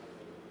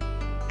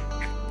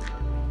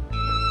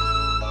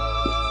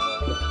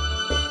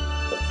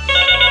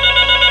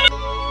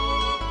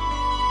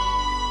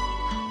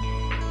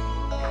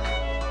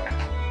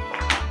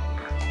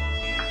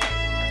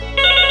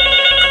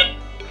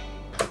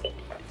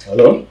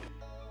 Hello?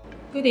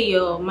 Good day,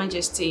 Your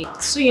Majesty.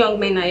 Two young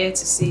men are here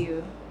to see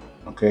you.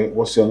 Okay,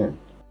 what's your name?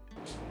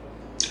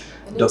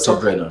 Dr.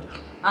 Brennan.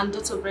 And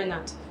Dr.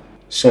 Brennan.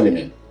 Send him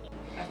in.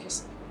 Okay,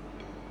 sir.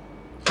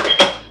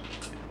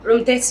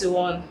 Room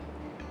 31.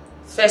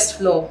 First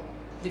floor.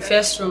 The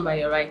first room by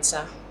your right,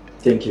 sir.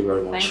 Thank you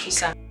very much. Thank you,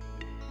 sir.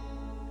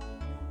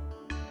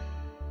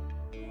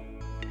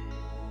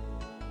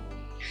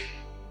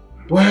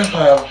 Well,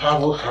 I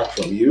haven't heard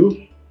from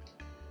you.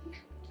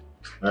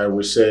 I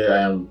will say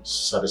I am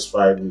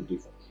satisfied with the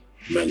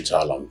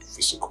mental and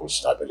physical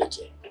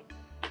stability.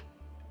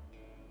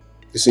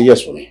 It's a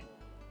yes for me.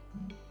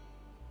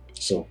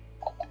 So,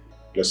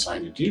 let's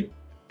sign the deal.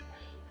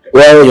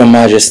 Well, Your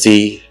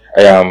Majesty,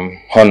 I am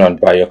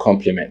honored by your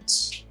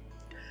compliments.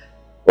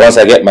 Once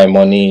I get my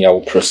money, I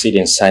will proceed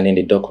in signing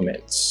the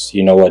documents.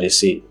 You know what they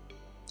say.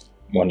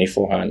 Money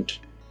for hand,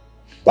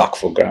 back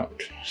for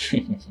ground.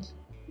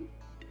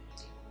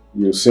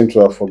 You seem to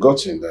have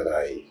forgotten that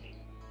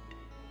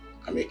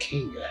I'm a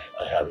king.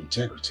 I have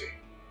integrity.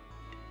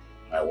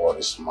 My word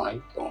is my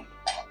bond.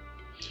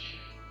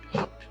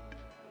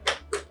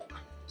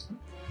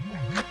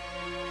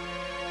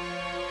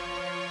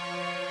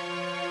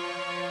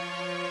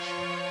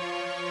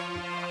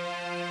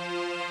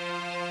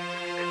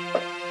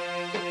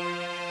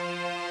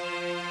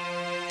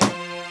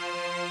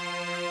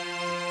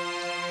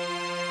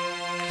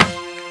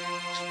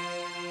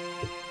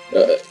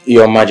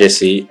 Your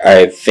Majesty,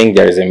 I think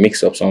there is a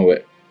mix-up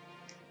somewhere.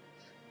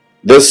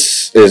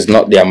 This is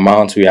not the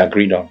amount we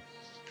agreed on.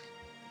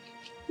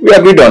 We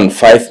agreed on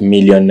 5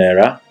 million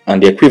naira,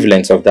 and the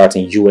equivalent of that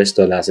in US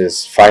dollars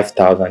is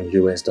 5,000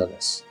 US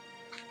dollars.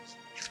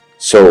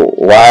 So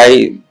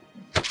why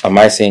am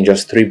I saying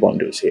just 3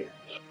 bundles here?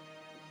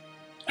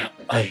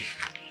 I'm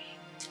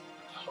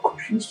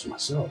confused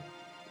myself.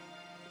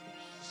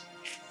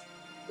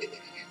 It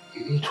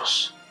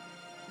was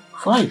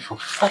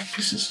 5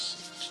 pieces.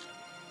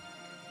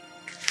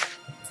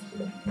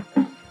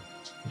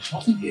 There's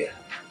nothing here.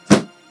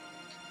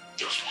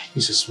 Just 5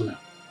 pieces for now.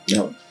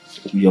 No,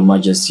 Your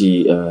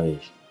Majesty,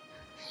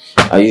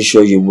 are you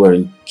sure you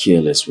weren't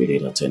careless with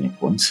it at any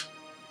point?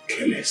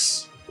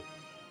 Careless?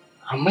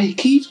 Am I a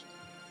kid?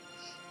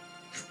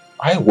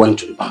 I went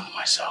to the bank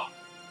myself.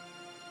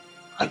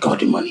 I got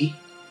the money.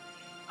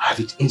 I had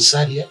it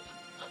inside here.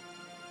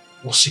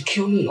 It was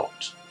securely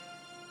locked.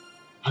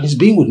 And it's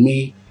been with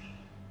me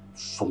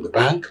from the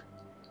bank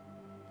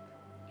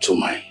to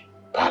my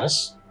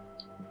palace,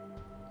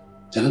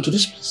 then into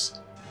this place.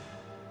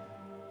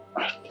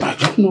 I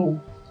don't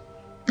know.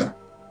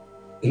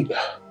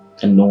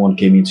 And no one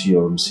came into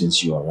your room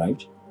since you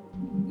arrived?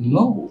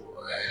 No,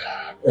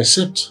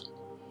 except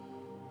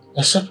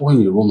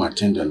when the room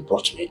attendant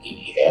brought me in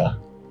here,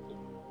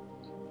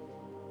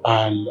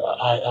 and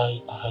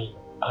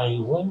I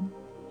went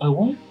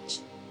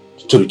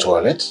to the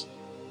toilet.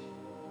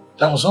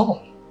 That was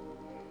all.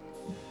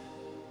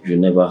 You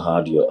never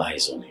had your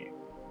eyes on him?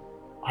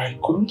 I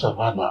couldn't have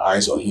had my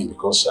eyes on him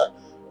because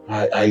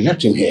I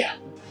left him here,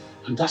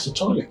 and that's the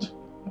toilet.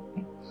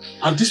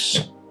 And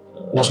this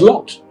was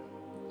locked.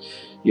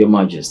 Your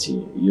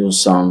Majesty, you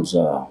sound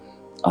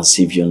as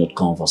if you're not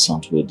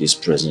conversant with this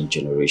present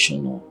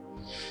generation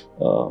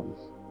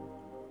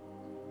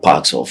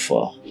parts of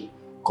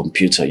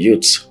computer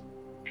youth.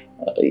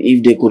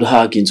 If they could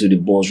hack into the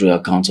bursary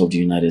account of the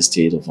United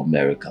States of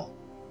America,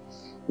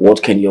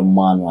 what can your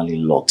manually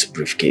locked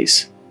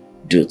briefcase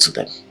do to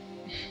them?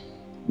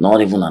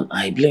 Not even an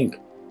eye blink.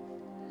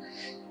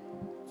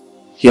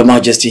 Your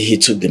Majesty, he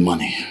took the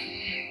money.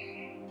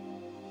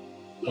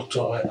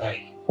 Doctor,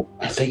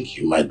 I think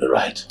you might be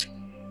right.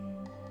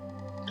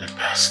 That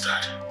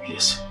bastard.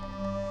 Yes,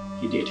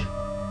 he did.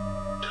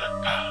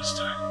 That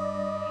bastard.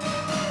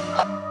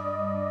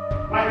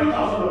 My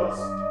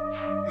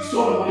 $2,000. You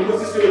stole the money. Where's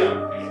this criminal?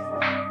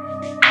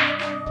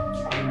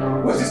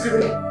 Where's this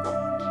criminal?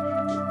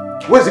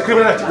 Where's the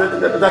criminal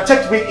that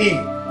checked me in?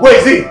 Where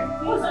is he?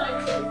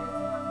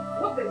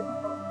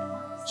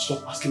 Stop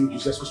asking me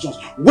useless questions.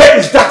 Where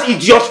is that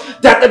idiot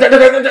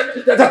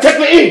that checked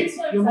me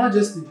in? Your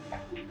Majesty,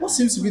 what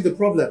seems to be the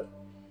problem?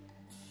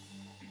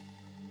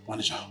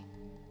 Manager,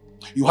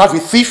 you have a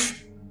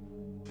thief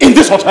in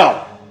this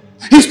hotel.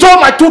 He stole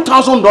my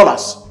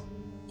 $2,000.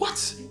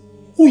 What?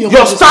 Who your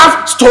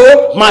staff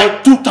stole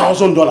my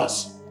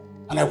 $2,000.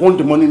 And I want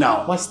the money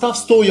now. My staff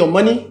stole your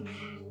money?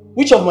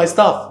 Which of my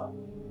staff?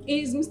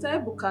 Is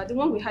Mr. Ebuka, the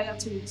one we hired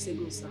 2 weeks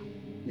ago, sir.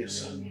 Yes,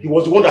 sir. He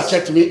was the one that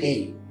checked me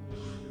in.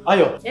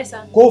 Ayo. Yes,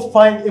 sir. Go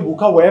find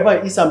Ebuka wherever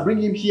he is and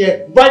bring him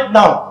here right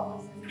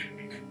now.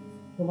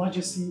 Your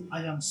Majesty,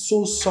 I am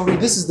so sorry.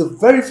 This is the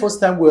very first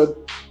time we're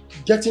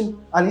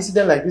getting an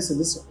incident like this in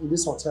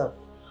this hotel.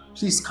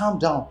 Please calm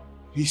down.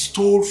 He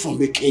stole from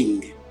a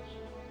king.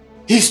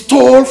 He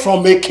stole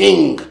from a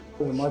king.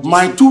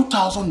 My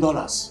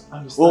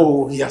 $2,000.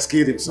 Oh, he has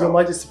killed himself. Your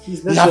Majesty,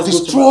 please. He has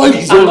destroyed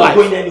his own life. I'm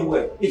not going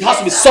anywhere. It has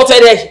to be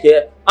sorted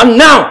here. And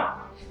now.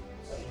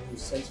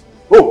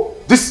 Oh,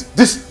 this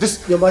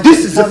Your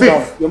Majesty, is the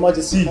fifth. Your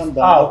Majesty, calm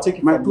down. I'll take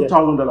it my from here.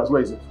 $2,000.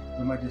 Where is it?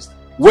 Your Majesty.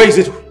 Where is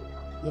it?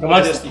 Your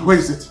Majesty. Where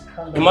is it?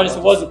 Your Majesty,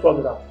 what's the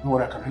problem? No,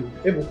 I can handle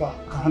it. Ebuka.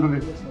 I can handle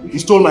it. He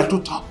stole my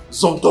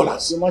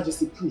 $2,000. Your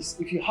Majesty, please,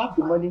 if you have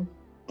the money,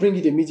 bring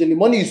it immediately.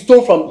 Money you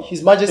stole from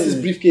His Majesty's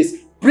briefcase.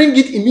 Bring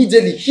it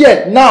immediately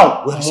here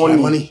now. Where is my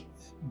money?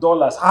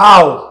 Dollars.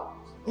 How?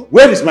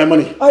 Where is my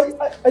money? I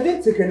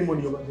didn't take any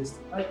money, Your Majesty.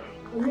 I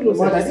didn't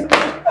do anything.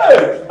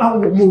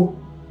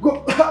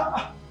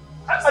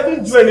 I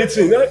didn't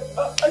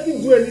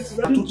do anything.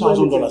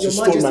 $2,000. You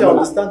stole my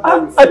money.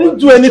 I didn't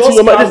do anything,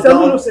 Your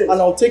Majesty.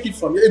 And I'll take it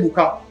from you,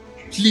 Ebuka.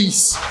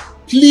 Please,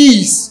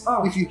 please.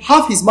 If you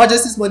have His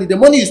Majesty's money, the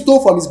money you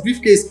stole from his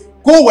briefcase,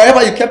 go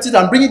wherever you kept it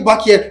and bring it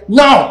back here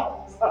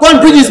now. Go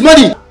and bring his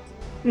money.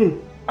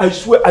 I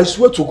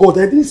swear to God,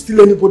 I didn't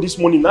steal anybody's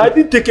money. I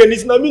didn't take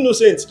anything. I'm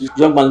innocent.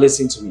 Young man,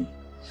 listen to me.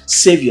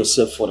 Save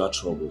yourself further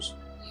troubles.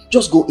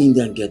 Just go in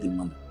there and get the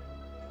money.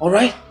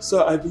 Alright?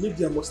 Sir, I believe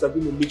there must have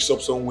been a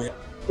mix-up somewhere.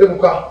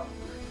 Ebuka,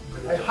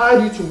 I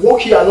hired you to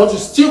work here and not to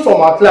steal from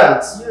our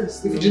clients.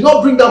 Yes. If you do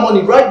not bring that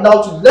money right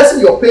now to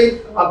lessen your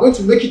pain, I'm going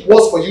to make it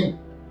worse for you.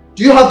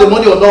 Do you have the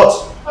money or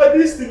not? I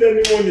didn't steal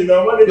any money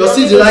now, manager. You're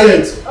still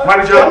denying it.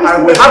 Manager,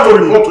 I will have to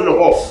report to your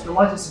boss. Your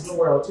Majesty, don't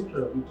worry, I'll take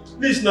care of it.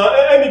 Please now,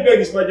 let me beg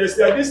His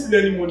Majesty. I didn't steal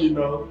any money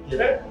now. I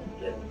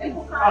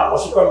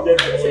should come get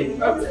the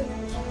money.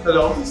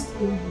 Hello?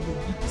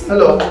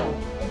 Hello?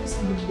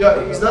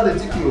 Yeah, is that the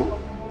DPO?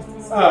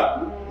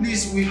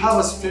 Please, we have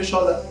a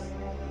situation that...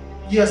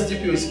 Yes,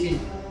 DPO is me.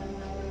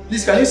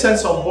 Please, can you send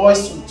some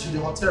boys to the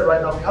hotel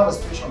right now? We have a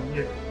situation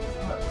here.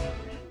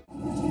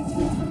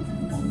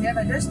 Yeah,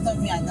 but just tell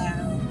me at that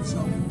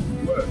shop.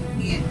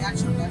 Yeah, that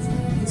shop,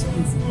 this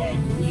place, yeah.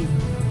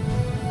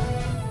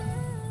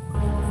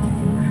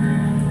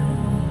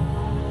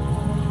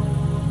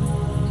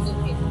 It's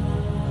okay.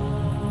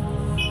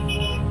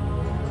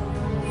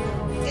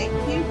 Thank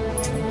you.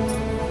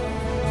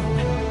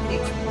 Thank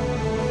you.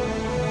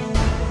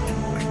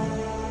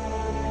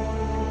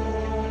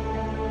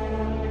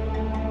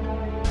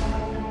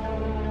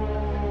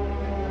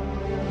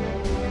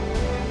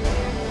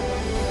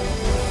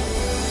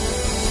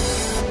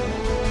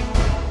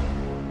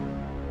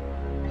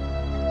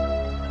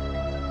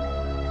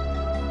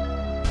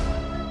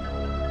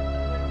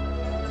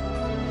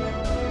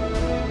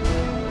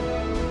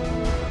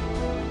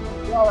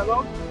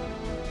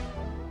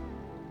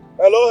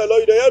 Hello? Hello,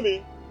 you hear me?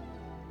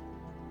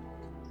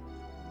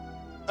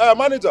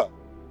 Manager.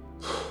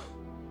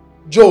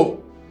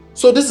 Joe,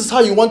 so this is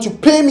how you want to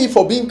pay me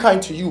for being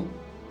kind to you?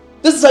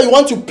 This is how you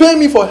want to pay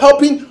me for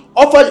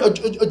offer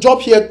a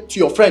job here to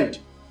your friend?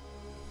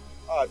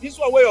 This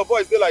one where your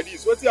voice dey like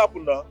this, what's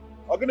happened now?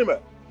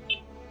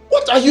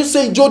 What are you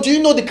saying, Joe? Do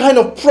you know the kind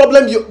of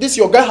problem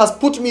your guy has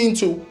put me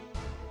into?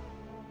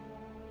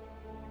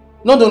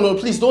 No,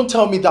 please don't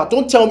tell me that.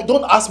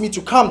 Don't ask me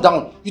to calm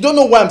down. You don't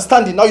know where I'm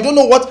standing now. You don't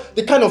know what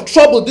the kind of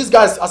trouble this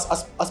guy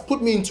has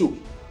put me into.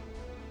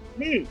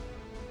 Me?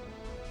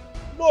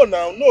 No.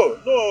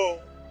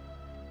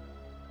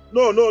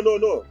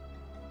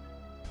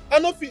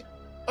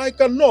 I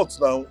cannot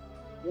now.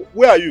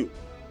 Where are you?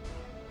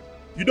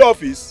 You the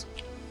office?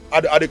 I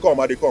dey come.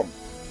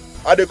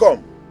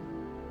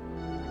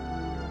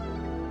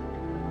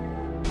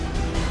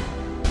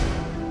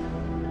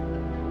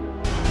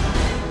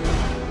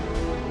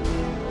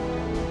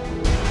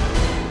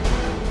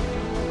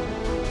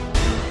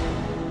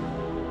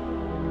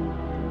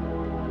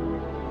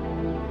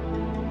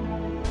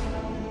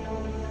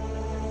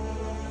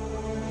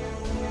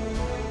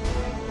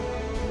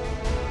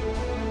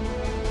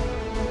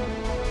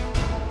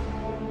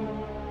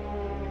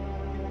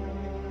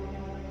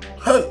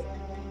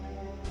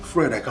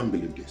 Fred, I can't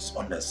believe this,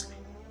 honestly.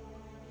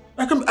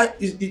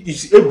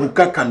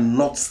 Ebuka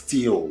cannot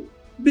steal.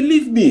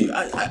 Believe me,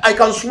 I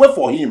can swear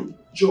for him.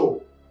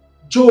 Joe,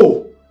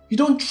 you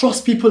don't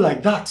trust people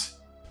like that.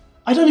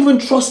 I don't even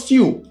trust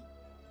you.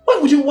 Why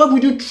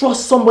would you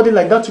trust somebody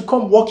like that to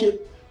come walk here?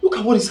 Look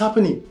at what is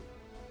happening.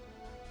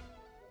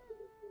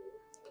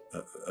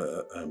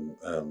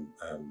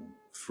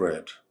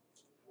 Fred,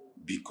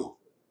 Biko,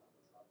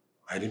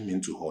 I didn't mean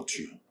to hurt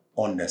you,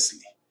 honestly.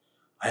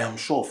 I am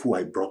sure of who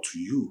I brought to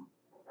you.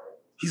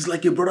 He's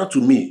like a brother to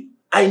me.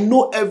 I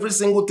know every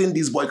single thing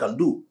this boy can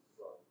do.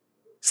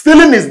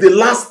 Stealing is the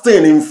last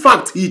thing. In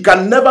fact, he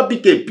can never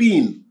pick a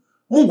pin.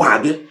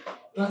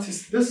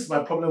 This is my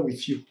problem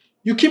with you.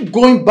 You keep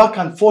going back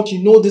and forth.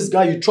 You know this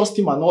guy, you trust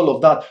him and all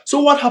of that.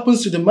 So what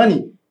happens to the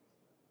money?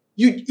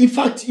 In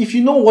fact, if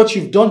you know what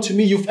you've done to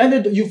me, you've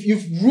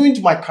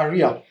ruined my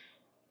career.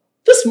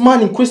 This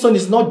man in question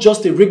is not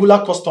just a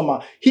regular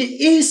customer.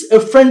 He is a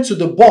friend to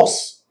the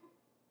boss.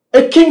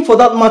 A king for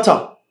that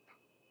matter.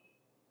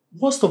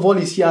 Worst of all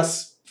is he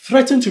has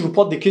threatened to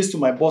report the case to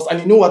my boss,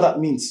 and you know what that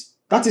means.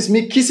 That is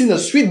me kissing a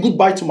sweet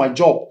goodbye to my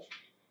job.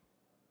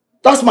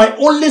 That's my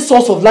only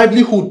source of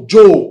livelihood,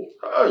 Joe.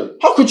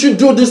 How could you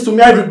do this to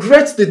me? I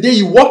regret the day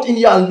you walked in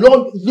here and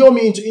lured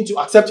me into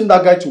accepting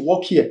that guy to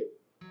work here.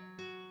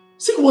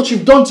 See what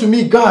you've done to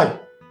me, guy.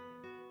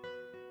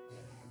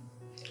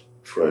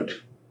 Fred,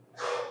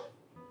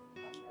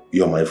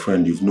 you're my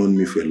friend. You've known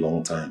me for a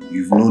long time.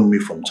 You've known me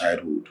from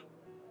childhood.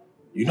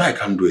 You know I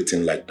can't do a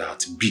thing like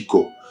that.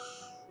 Biko.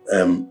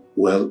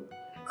 Well,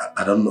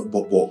 I don't know,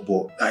 but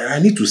I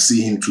need to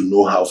see him to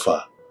know how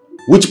far.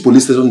 Which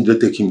police station did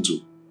they take him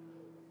to?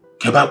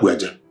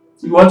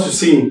 You want to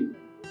see him?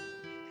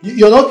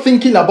 You're not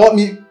thinking about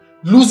me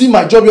losing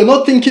my job. You're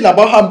not thinking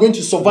about how I'm going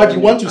to survive. You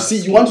want to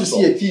see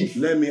a thief.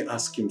 Let me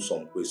ask him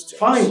some questions.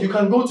 Fine, you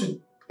can go to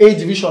A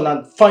division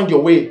and find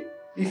your way.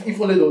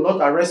 If only they will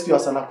not arrest you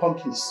as an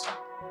accomplice.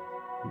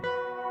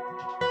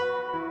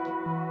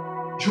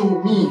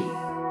 Joe, me.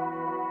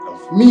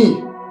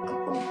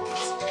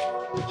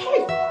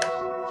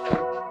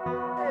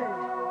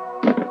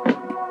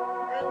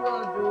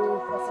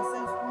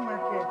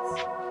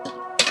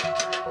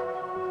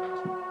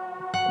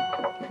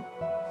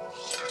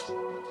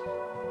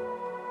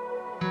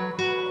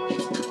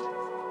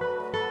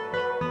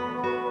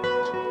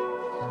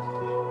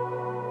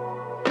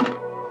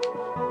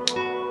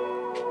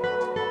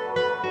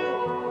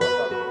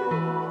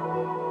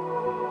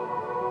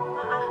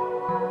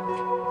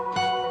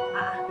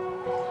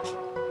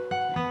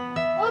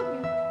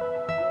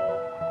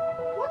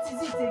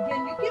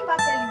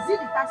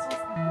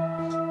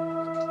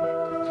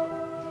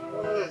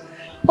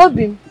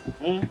 Obim.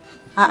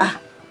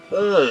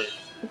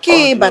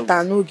 Okay, but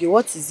Anoge,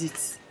 what is it?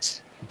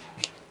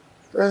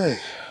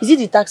 Is it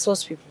the tax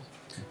force people?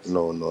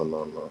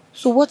 No.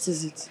 So what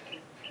is it?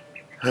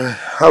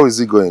 How is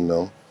it going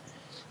now?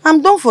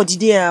 I'm done for the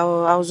day.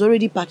 I was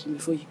already packing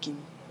before you came.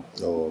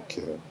 Oh,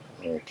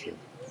 okay.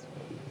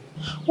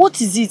 What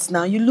is it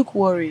now? You look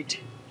worried.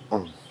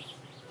 Hey.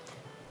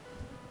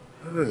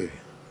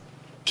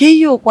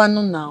 Keyo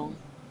Kwano now.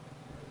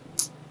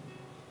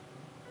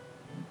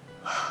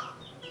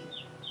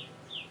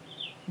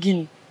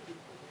 Guinea.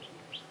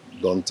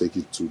 Don't take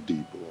it too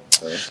deep.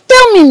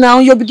 Tell me now,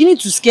 you're beginning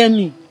to scare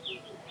me.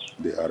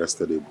 They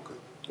arrested Ebuka.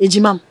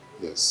 Ejimam?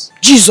 Yes.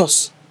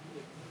 Jesus,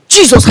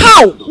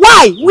 how?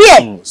 Why?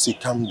 Where? See,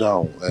 calm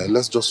down.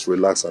 Let's just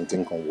relax and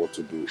think on what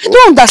to do. I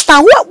don't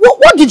understand.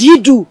 What did he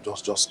do?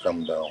 Just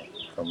calm down.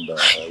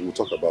 We'll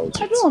talk about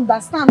it. I don't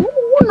understand.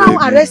 Who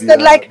now arrested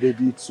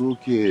Baby, it's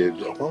okay.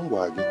 Don't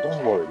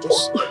worry.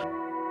 Just...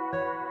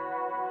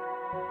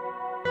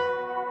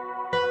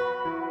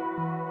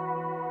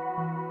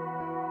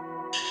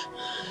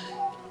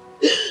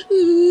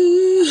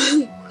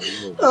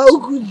 How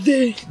could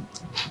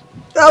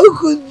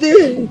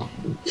they?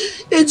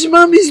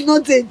 Ejimam is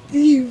not a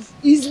thief.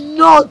 He's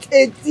not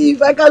a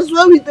thief. I can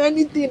swear with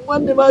anything.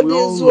 One never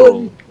is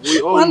sorry.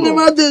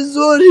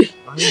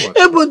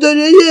 But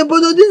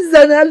this is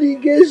an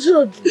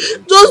allegation.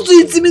 Just to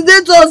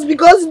intimidate us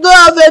because you don't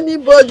have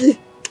anybody.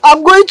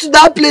 I'm going to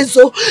that place,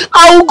 so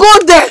I will go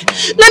there.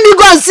 Let me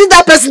go and see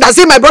that person that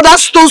said my brother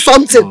stole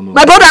something.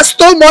 My brother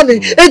stole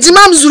money.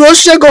 Ejimam's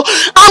Roshego.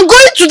 I'm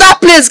going to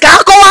that place. Then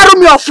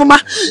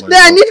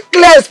I need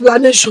clear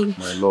explanation.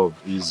 My love,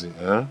 easy,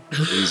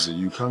 Easy.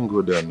 You can't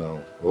go there now.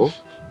 Oh,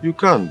 you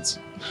can't.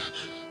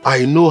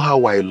 I know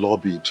how I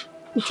lobbied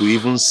to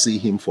even see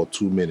him for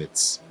 2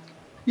 minutes.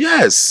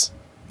 Yes.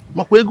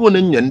 You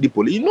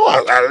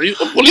know,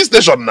 police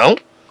station now.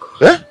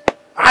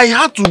 I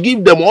had to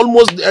give them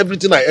almost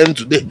everything I earned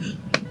today.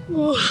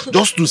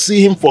 Just to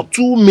see him for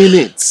 2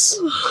 minutes.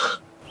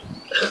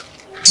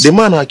 The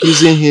man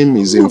accusing him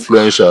is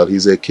influential.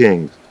 He's a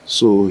king.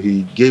 So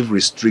he gave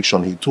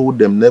restriction. He told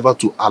them never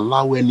to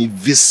allow any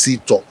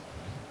visitor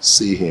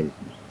see him.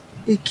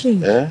 A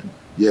king?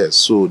 Yes.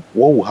 So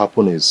what will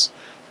happen is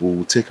we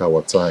will take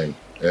our time.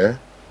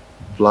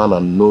 Plan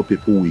and know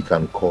people we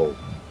can call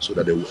so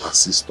that they will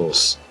assist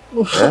us.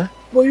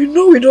 But you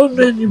know we don't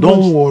know anybody.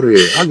 Don't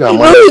worry. I got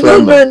my friend. We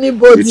don't know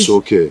anybody. It's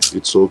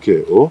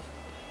okay. Oh,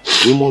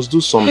 we must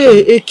do something.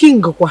 Hey, a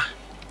king.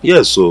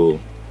 Yes, so.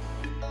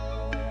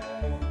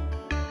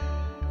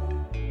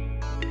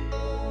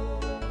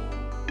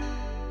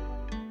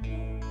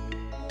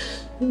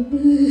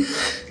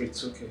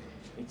 It's okay.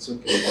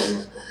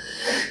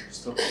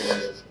 Stop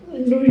crying. I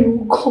know you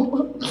will come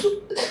out.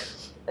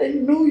 I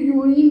know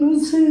you are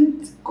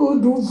innocent.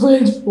 God will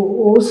fight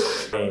for us.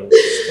 Stop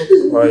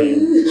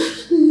crying.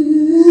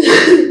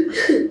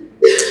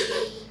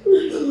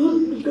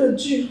 Look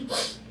at you.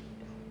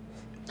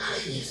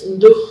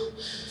 Ndo.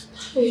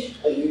 Hey,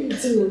 are you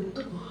eating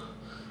Ndo?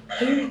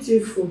 Are you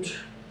eating food?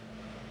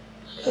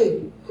 Hey,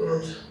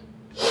 God.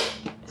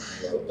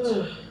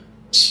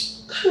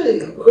 Hey,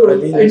 God.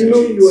 I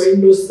know you are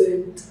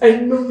innocent. I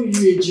know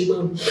you, Ejima.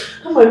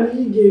 I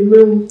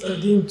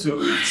didn't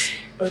do it.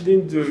 I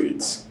didn't do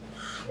it.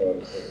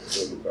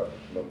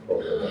 No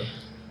problem.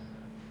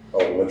 I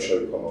will make sure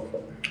you come up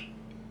from me.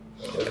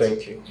 Thank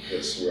you.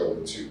 Yes, we are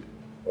with you.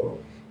 Oh.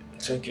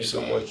 Thank you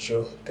so much,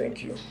 Joe.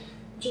 Thank you.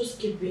 Just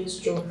keep being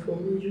strong for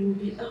me. You will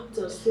be out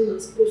as soon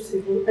as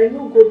possible. I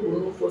know God will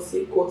not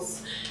forsake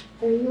us.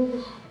 I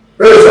know.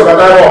 Hey, Soka,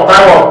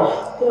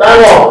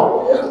 time off.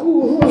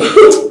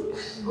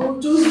 Go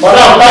just.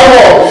 Madam, time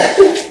off.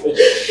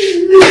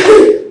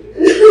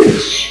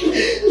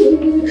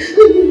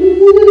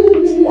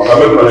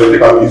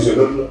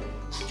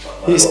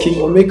 He's King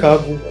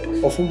Omekagu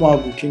of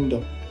Umuagu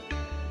Kingdom.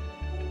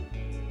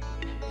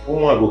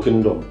 Umuagu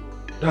Kingdom?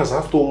 That's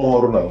after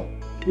Umaru now?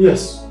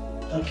 Yes,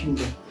 that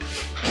kingdom.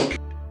 Okay.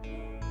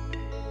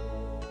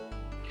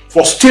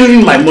 For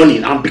stealing my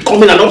money and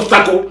becoming an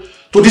obstacle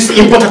to this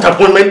important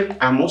appointment,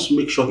 I must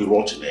make sure he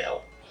rots in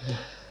hell.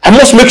 I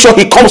must make sure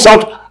he comes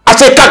out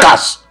as a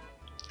carcass.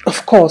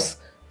 Of course.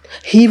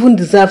 He even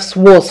deserves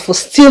worse for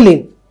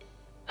stealing.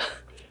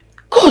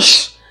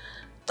 Gosh!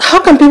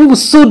 How can people be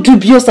so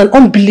dubious and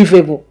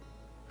unbelievable?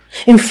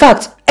 In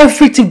fact,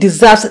 every thief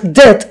deserves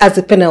death as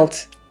a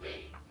penalty.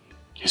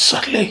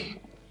 Exactly.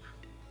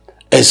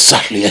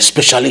 Exactly,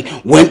 especially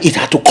when it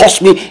had to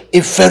cost me a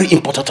very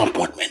important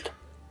appointment.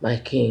 My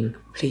king,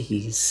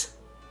 please.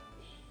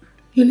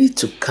 You need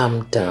to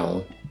calm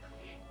down.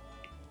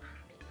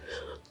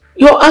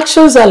 Your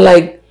actions are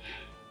like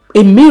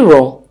a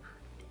mirror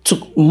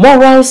to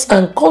morals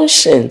and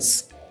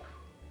conscience.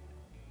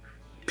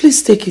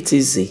 Please take it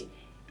easy.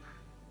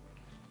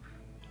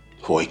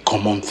 For a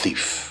common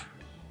thief,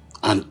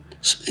 and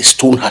a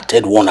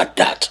stone-hearted one at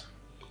that.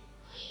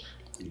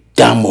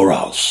 Damn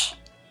morals.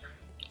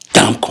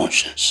 Damn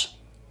conscience.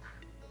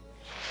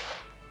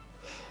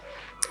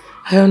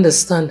 I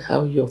understand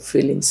how you're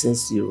feeling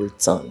since you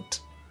returned.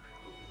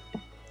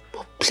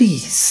 But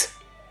please,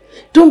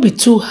 don't be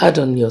too hard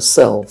on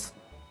yourself.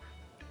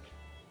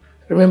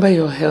 Remember,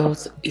 your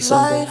health is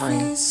on the line.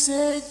 Life is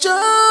a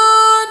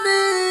journey.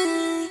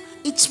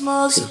 It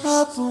must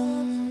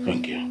happen.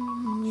 Thank you.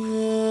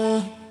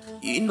 Yeah.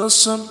 You know,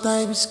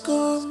 sometimes it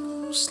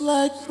comes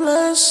like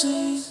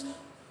blessing.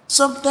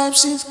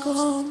 Sometimes it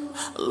comes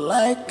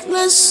like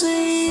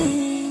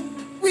blessing.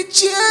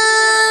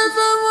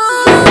 Whichever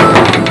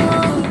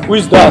one. Who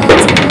is that?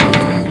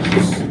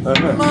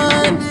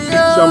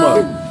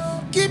 Chairman.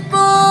 Keep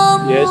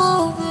on. Yes.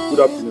 Good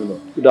afternoon.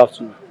 Good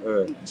afternoon.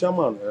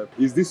 Chairman,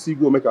 is this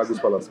Igwe Omekagu's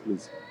palace,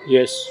 please?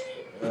 Yes.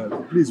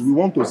 Please, we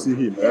want to see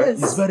him.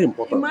 Yes. It's very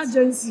important.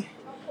 Emergency.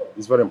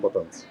 It's very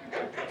important.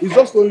 It's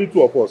just only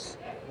two of us.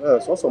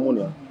 So some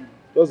money.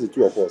 Just the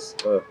two of us.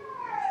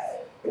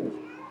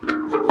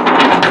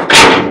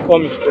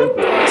 Come in.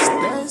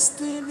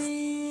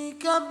 Destiny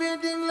can be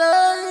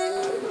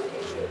delayed.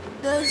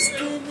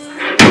 Destiny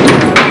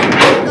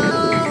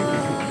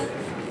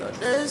your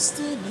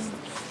destiny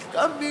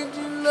can be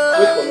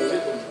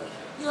delayed.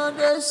 Your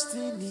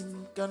destiny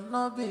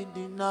cannot be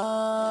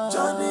denied.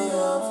 Journey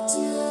of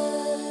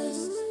tears,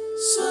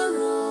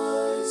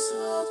 sorrows,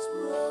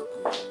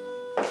 heartbroken.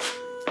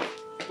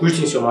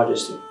 Greetings, Your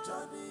Majesty.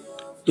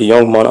 A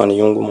young man and a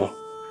young woman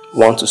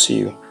want to see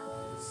you.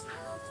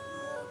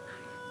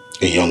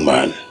 A young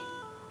man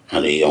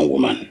and a young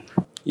woman?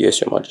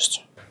 Yes, Your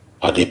Majesty.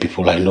 Are they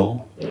people I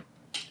know?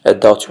 I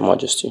doubt, Your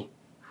Majesty.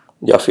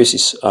 Their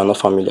faces are not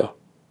familiar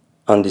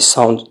and they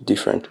sound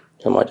different,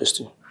 Your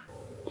Majesty.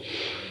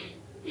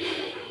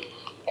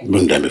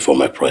 Bring them before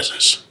my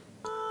presence.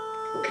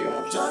 Okay, Your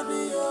Majesty.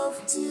 Journey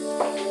of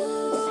tears,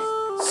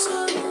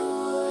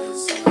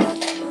 sorrows,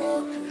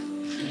 heartbroken.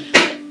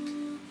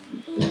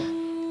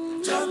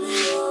 Journey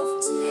of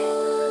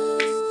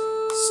tears,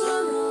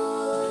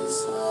 sorrows,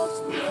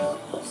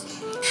 heartbroken.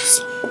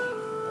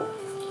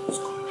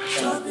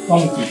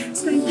 Thank you.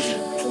 Thank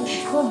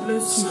you. God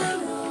bless you.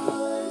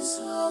 Sorrows,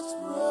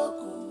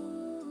 heartbroken.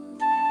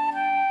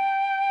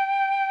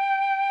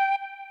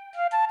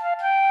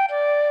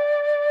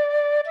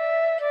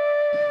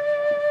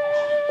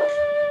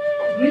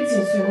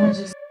 Greetings, Your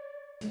Majesty.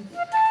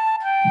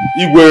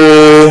 Igwe,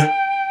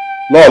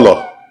 Lolo,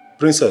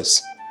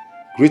 Princess,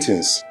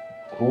 greetings.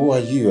 Who are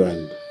you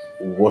and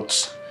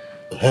what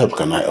help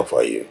can I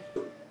offer you?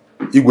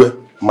 Igwe,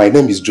 my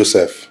name is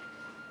Joseph.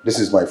 This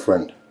is my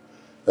friend.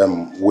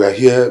 We are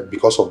here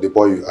because of the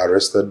boy you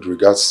arrested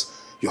regards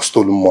your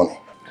stolen money.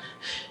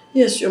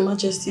 Yes, Your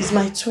Majesty, he's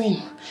my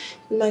twin.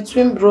 My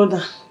twin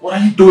brother. What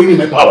are you doing in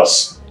my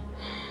palace?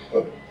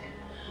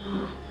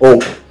 Oh,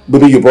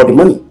 baby, you brought the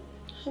money.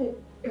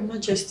 Your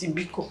Majesty,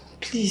 Biko,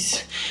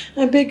 please,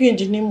 I beg you in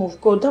the name of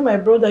God, that my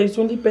brother is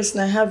the only person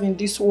I have in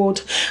this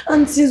world.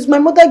 And since my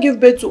mother gave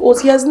birth to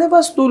us, he has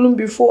never stolen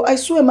before. I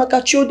swear,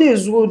 Makachiode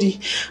is worthy.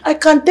 I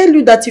can tell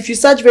you that if you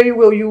search very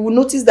well, you will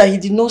notice that he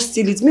did not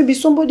steal it. Maybe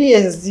somebody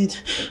else did.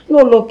 No,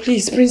 Lord,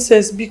 please,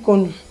 Princess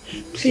Biko,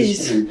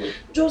 please,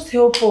 just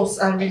help us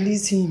and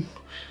release him.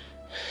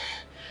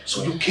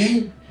 So you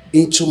came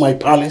into my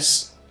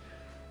palace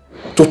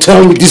to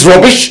tell me this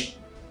rubbish?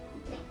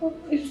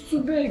 It's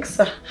too big,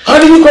 sir. How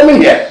did you come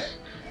in here?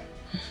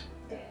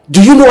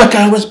 Do you know I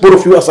can arrest both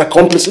of you as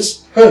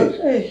accomplices?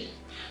 Hey.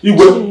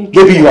 Igwe,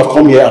 maybe you have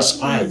come here as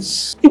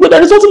spies. Igwe,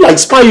 there is nothing like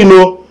spy, you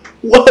know.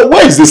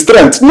 Where is the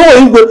strength? No,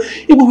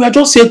 Igwe, we are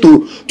just here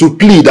to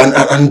plead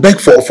and beg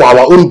for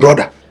our own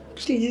brother.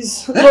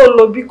 Please.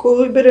 Lolo,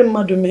 biko, ibere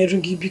mmadụ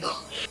merugi, biko.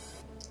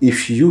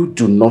 If you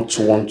do not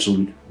want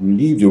to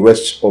live the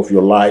rest of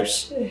your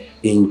lives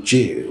in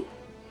jail,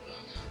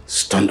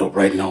 stand up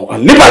right now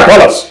and leave my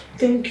palace.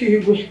 Thank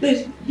you, Igwe.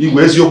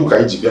 Igwe, is your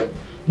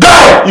Go!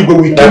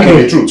 Igwe, we tell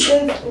you the truth.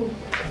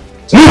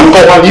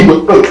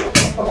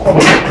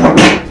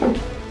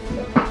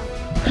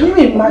 Can you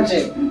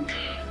imagine?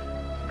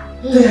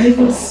 They are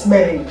even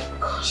smelling.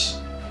 Gosh.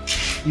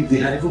 If they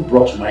had even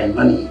brought my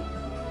money.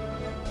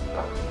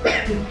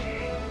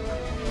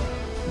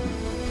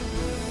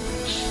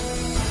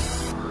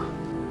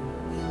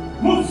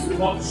 Move!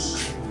 Now.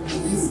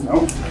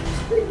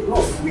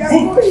 We are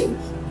going.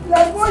 We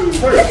are going.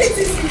 Take it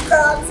easy, sis.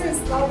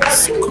 Now we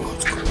are going.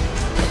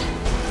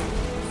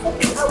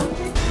 Okay, I will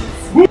take it.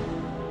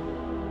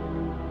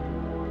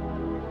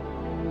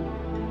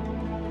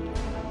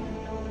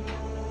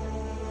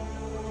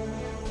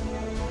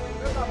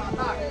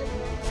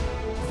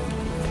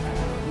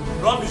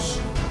 Rubbish!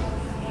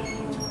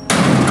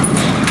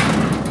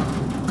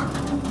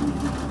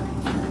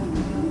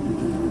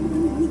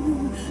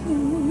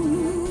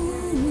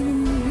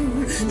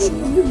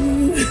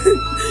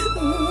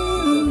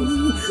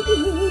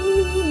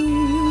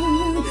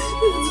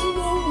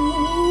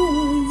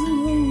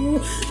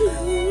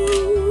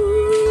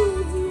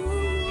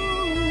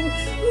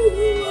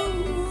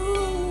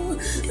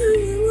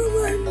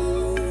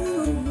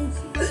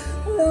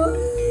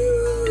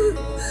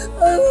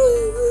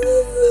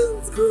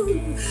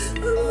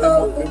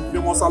 They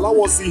must allow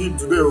us see him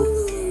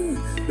today.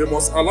 They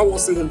must allow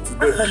us see him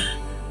today.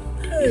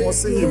 We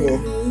must see him.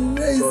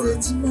 Sorry,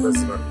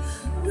 President.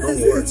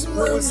 Don't worry. We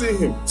will see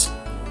him.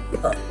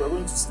 We're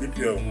going to sleep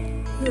here.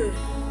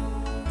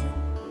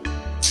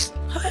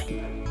 Hi.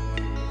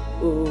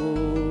 Oh,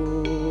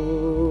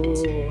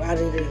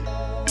 Arire.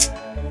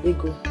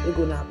 Ego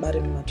na akpari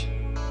mmadụ.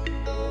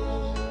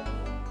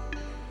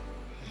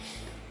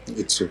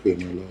 It's okay,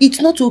 my love.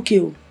 It's not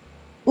okay.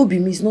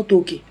 Obimi is not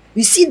okay.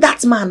 You see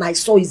that man I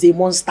saw is a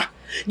monster.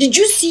 Did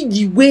you see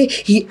the way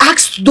he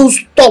asked those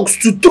thugs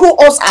to throw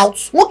us out?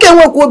 Nwoke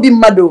nwoke obi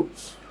mmadụ.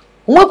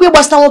 Nwoke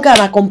gbasta nwoke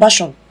na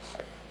compassion.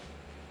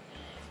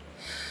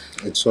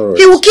 It's alright.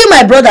 He will kill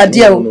my brother,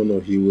 dear. No,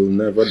 he will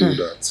never do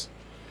that.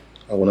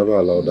 I will never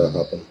allow that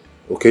happen.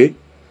 Okay?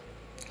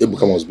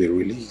 Ebuka must be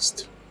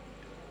released.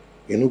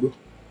 You know, go.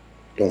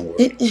 Don't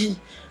worry.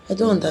 I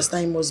don't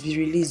understand. He must be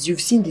released.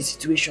 You've seen the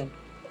situation.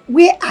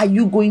 Where are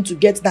you going to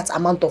get that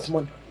amount of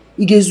money?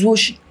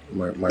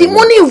 The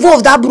money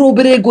involved that bro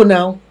go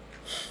now.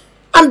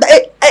 And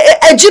I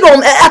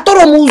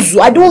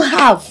don't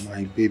have.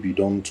 My baby,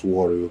 don't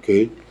worry,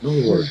 okay?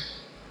 Don't worry.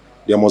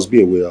 There must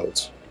be a way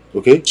out.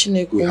 Okay?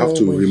 We have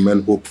to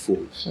remain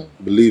hopeful.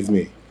 Believe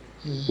me.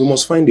 We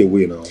must find a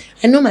way now.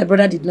 I know my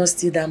brother did not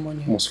steal that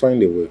money. We must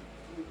find a way.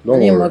 Don't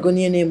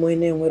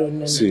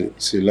worry.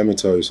 See, let me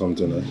tell you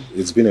something.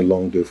 It's been a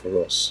long day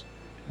for us.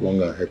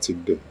 Long and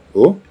hectic day.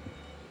 Oh?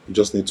 You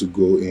just need to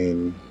go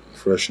in,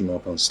 freshen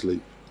up and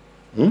sleep.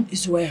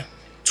 It's where?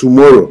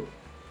 Tomorrow,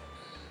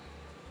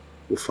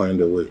 we'll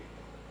find a way.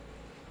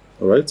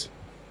 Alright?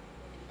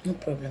 No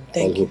problem.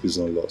 Thank you. All hope is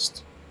not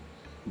lost.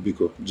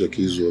 Biko,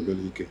 Jackie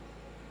Zuobelike.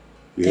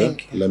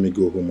 Thank you. Let me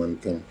go home and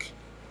think.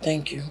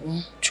 Thank you.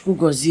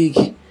 Chukwu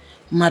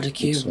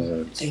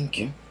Thank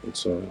you.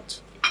 It's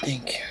alright.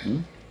 Thank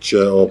you.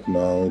 Cheer up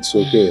now. It's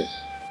okay.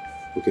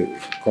 Okay,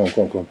 come.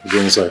 Go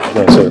inside.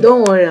 Go inside.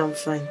 Don't worry, I'm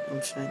fine.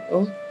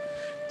 Oh,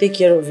 take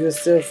care of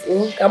yourself.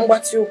 Oh, come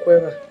back to your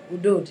quiver.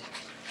 Good.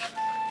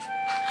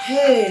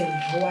 Hey,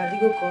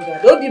 Wadigo Koga.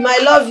 Don't be my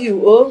love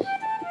you. Oh,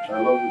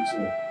 I love you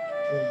too.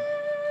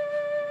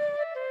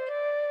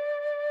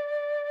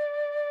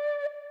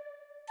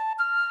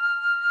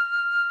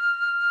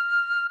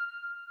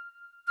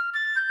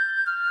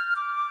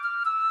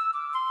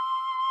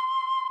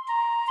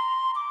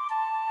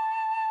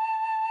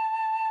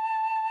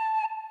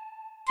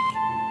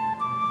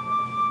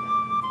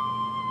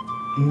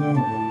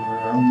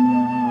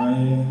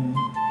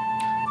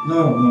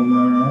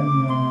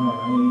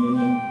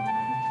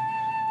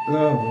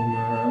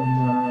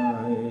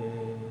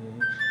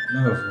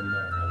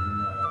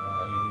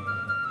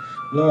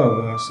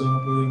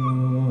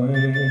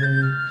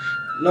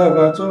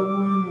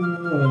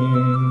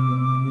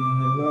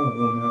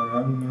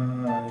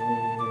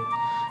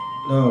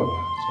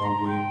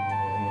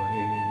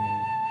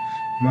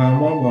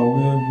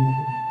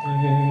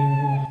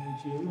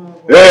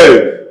 Hey,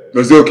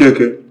 was it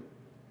okay?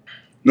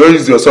 No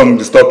use your song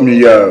to stop me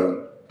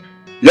here.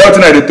 You have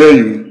nothing I tell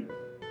you.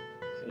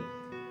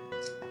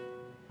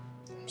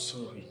 I'm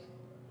sorry.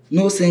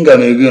 No sing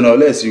am again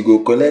unless you go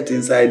collect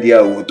inside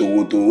here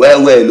woto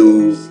well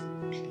oh.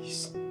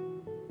 Please. I'm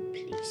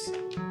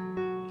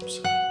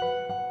sorry.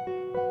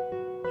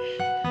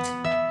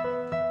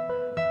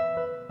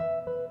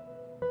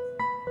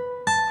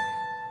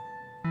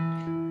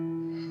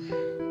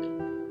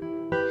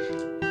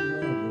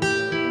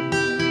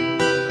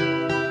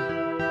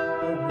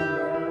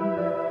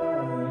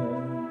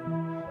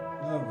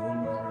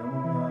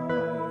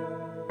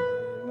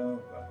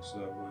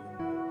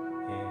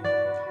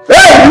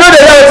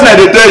 I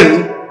dey tell you.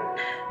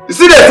 You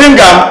see the thing, you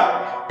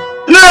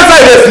know that's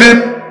how they sleep.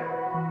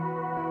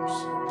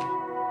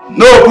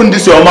 No open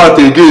this your mouth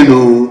again,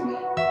 oh.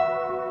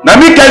 Now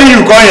me carry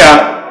you come here.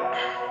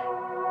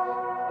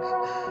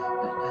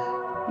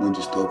 No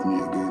disturb me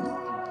again.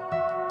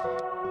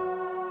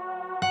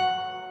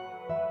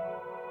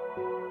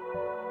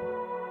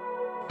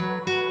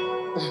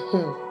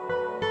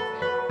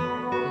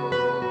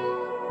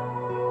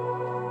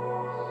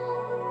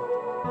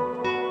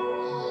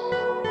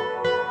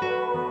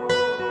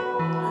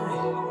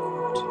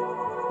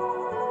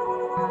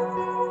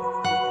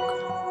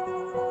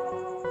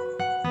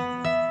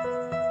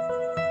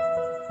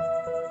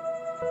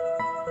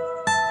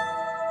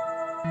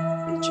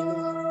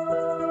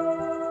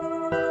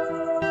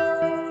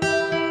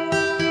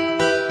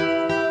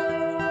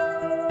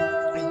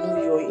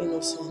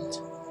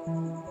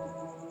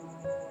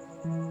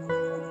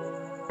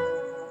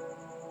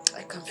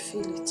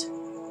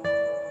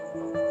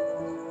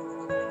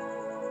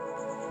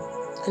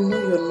 I know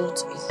you're not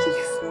a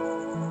thief.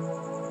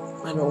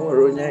 I don't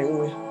worry,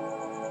 anyway.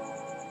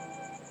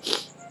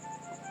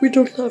 We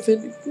don't have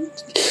anybody.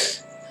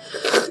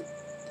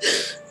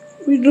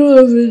 We don't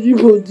have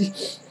anybody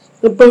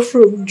apart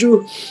from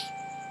Joe.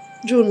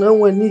 Joe now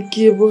when he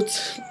came, but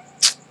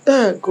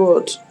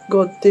God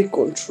take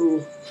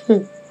control.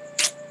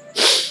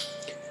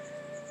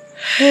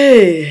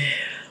 Hey,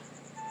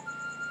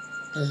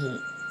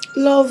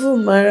 love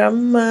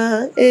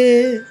marama,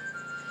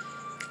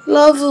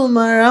 love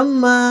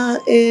marama,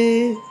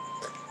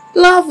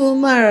 love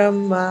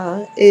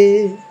marama,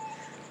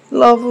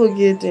 love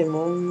gede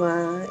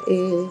mama,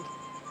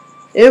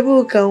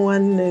 ebuka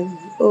nwannem,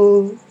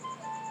 oh,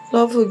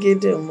 love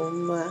gede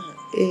mama,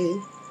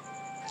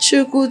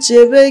 Chukwu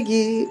chebe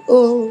gị,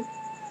 oh,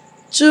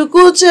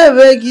 Chukwu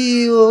chebe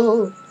gị,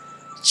 oh,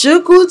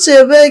 Chukwu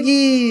chebe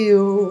gị,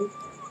 oh,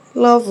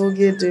 love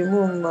gede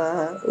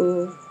mama,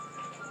 oh,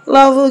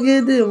 love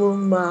gede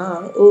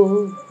mama,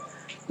 oh,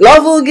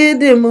 love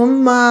gede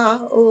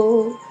mama,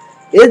 oh,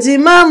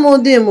 ejima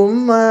dị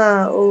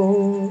mama,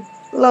 oh,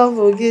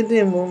 love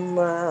gede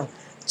mama,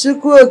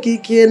 Chukwu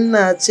okike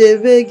nna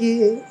chebe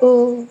gị,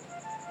 oh,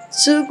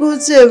 Chukwu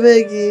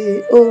chebe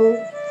gị, oh,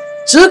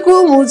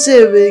 Chukwu mu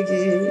chebe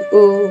gị,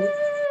 oh.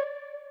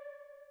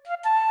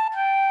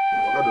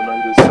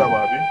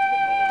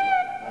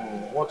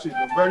 Watch it,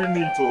 very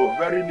neat, oh,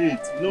 very neat.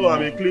 You know,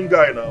 I'm a clean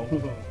guy now.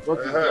 What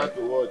is that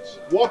to watch?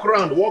 Walk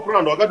round,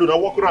 Ogadona,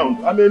 walk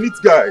round. I'm a neat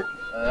guy.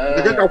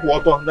 They get up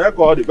water, they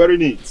call it very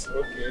neat.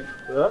 Okay.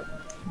 Yeah?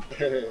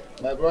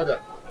 My brother,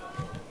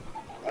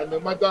 and no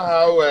matter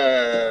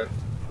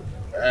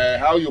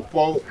how you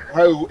pour,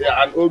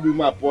 an old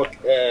woman pour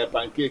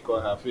pancake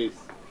on her face,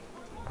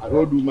 an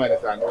old woman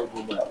is an old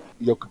woman.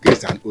 Your cookie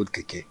is an old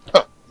cookie.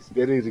 It's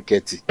very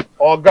rickety.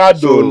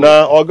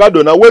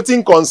 Ogadona,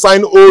 waiting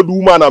consign old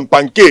woman and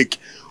pancake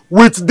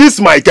with this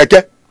my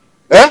keke.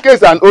 Keke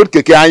is an old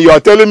keke and you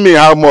are telling me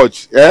how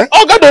much? Eh?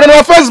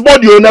 Ogadona, first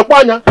body,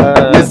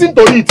 listen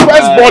to it.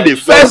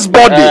 First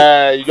body.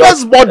 You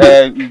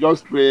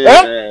just spray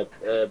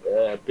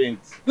paint.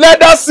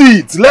 Leather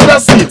seat.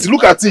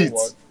 Look at it.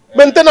 What?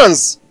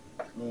 Maintenance.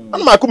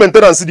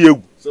 Maintenance.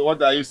 So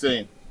what are you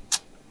saying?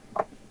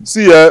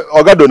 See,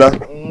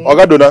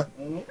 Ogadona.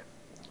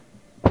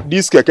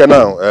 This keke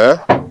now,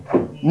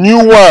 New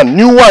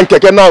one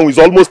keke now is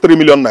almost 3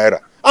 million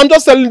naira. I'm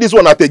just selling this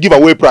one at a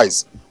giveaway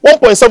price.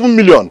 1.7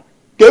 million.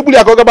 That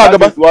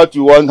is what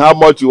you want, how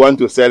much you want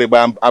to sell it,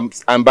 but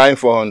I'm buying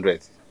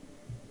 400.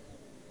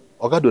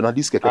 Ogadona,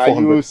 this keke 400.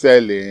 Are you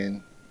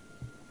selling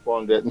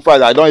 400? In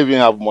fact, I don't even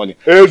have money.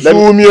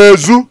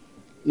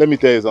 Let me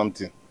tell you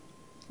something.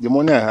 The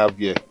money I have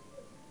here,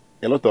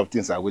 a lot of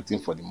things are waiting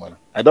for the money.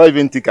 I don't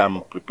even think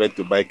I'm prepared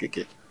to buy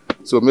keke.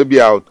 So maybe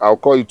I'll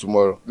call you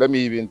tomorrow. Let me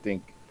even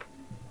think.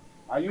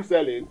 Are you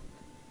selling?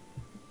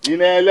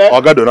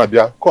 Ogadona,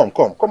 Bia, come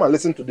and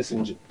listen to this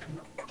engine.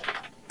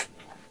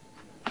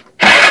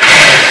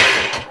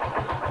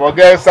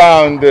 Forget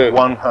sound.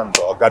 One hand,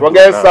 Ogadona.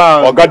 Forget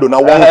sound.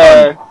 Ogadona, one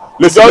hand.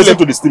 Listen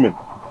to the steaming.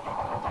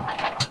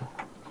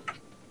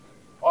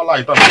 All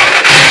right.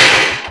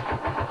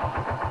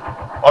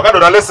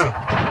 Ogadona, listen.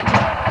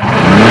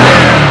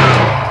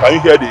 Can you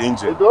hear the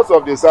engine? Because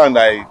of the sound,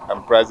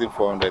 I'm pricing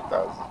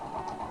 400,000.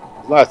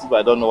 It's not as if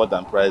I don't know what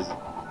I'm pricing.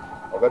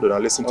 Ogadona,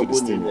 listen to the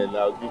steaming.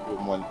 I'll give you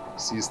money.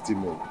 See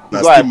steaming.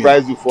 That's why I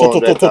price you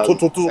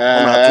 400,000.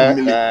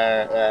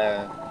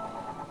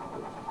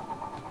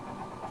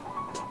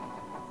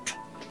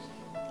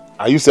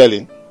 Are you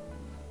selling?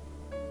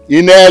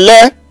 In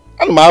LA?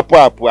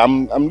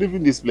 I'm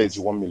leaving this place.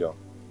 1 million.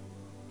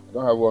 I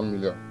don't have 1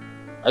 million.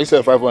 Are you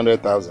selling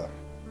 500,000?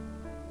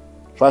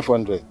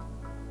 500.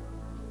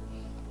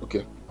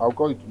 Okay, I'll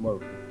call you tomorrow.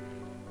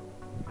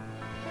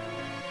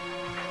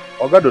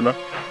 Ogadona.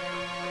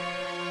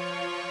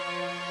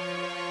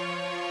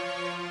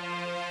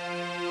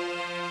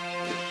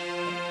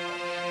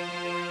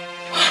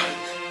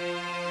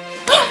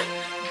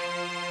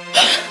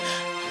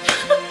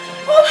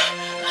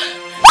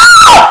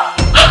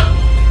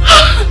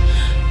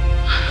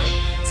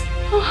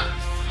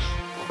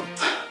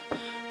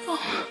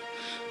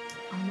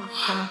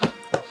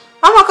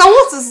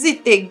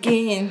 it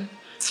again.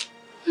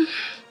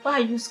 Why are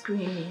you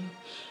screaming?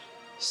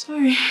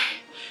 Sorry.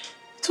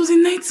 It was a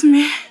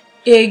nightmare.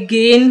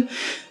 Again?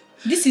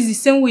 This is the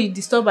same way you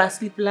disturbed our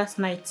sleep last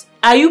night.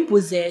 Are you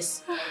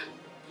possessed?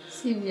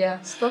 Sylvia,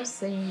 stop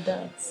saying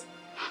that.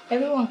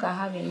 Everyone can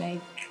have a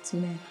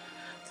nightmare.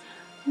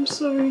 I'm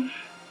sorry.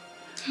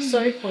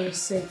 Sorry for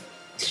yourself.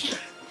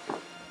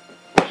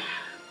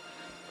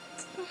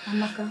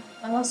 Amaka,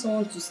 I want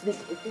someone to sleep.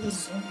 Okay,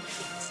 so.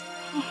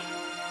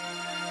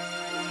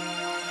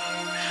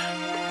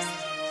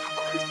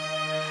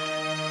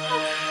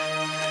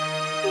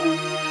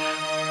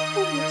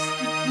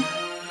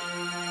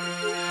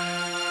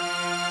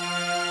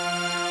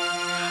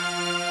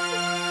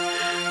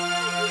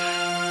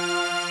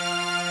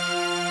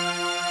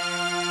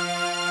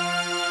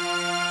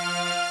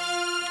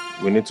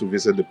 We need to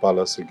visit the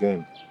palace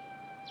again.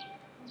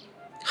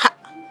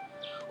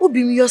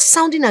 Obim, you're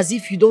sounding as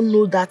if you don't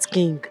know that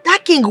king.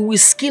 That king will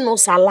skin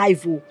us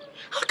alive. Oh.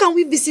 How can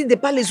we visit the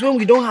palace when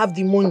we don't have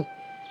the money?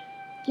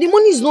 The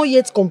money is not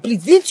yet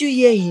complete. Didn't you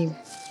hear him?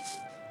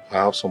 I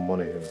have some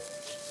money here.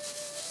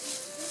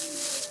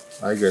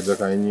 I get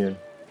that in here.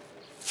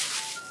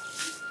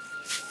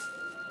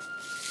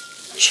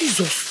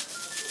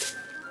 Jesus.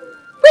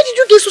 Where did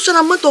you get such an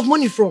amount of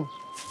money from?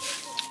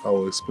 I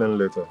will explain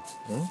later.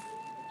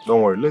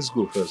 Don't worry, let's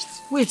go first.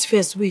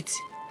 Wait.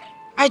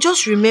 I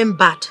just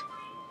remembered.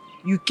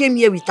 You came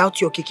here without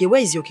your keke.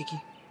 Where is your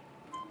keke?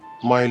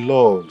 My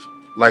love,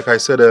 like I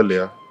said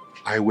earlier,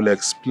 I will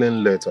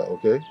explain later,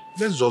 okay?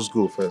 Let's just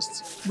go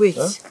first. Wait.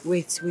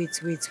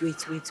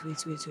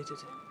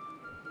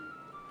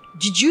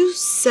 Did you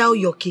sell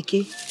your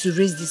keke to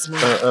raise this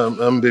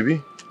money?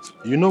 Baby,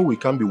 you know we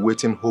can't be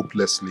waiting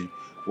hopelessly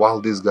while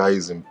this guy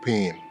is in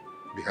pain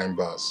behind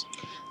bars.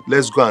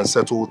 Let's go and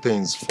settle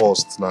things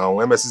first now.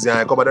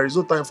 But there is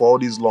no time for all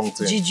these long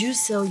things. Did you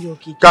sell your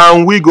keke?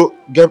 Can we go?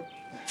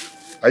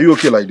 Are you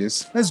okay like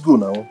this? Let's go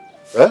now.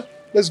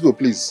 Let's go,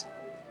 please.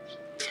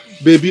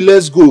 Baby,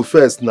 let's go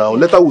first now.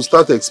 Later we'll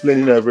start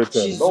explaining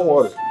everything. Jesus. Don't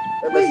worry.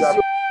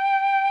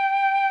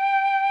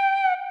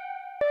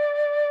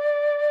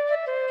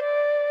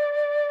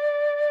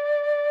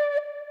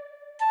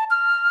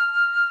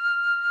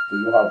 Do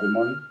you have the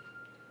money?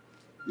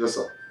 Yes,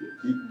 sir.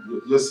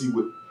 Yes, he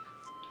will.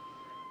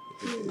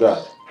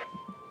 God.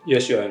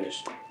 Yes, Your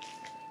Highness.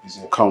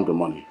 Count the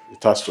money.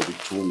 It has to be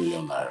 2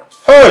 million naira.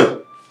 Hey!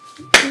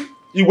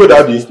 Igwe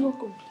Daddy.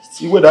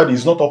 Igwe Daddy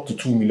is not up to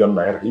 2 million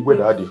naira. Igwe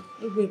Daddy.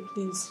 Igwe,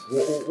 please.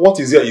 What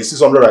is here is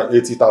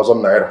 680,000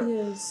 naira.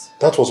 Yes.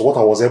 That was what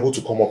I was able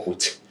to come up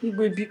with.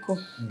 Igwe Biko.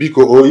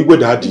 Biko, oh, Igwe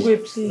Daddy.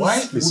 Igwe, please.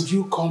 Why would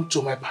you come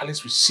to my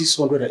palace with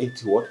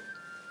 680 what?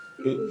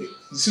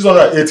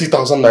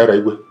 680,000 naira,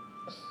 Igwe.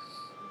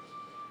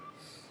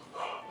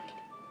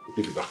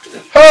 Give it back to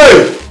them.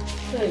 Hey!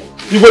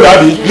 Igwe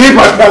Daddy, leave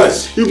my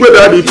palace. Igwe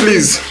Daddy,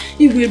 please.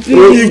 Igwe, please.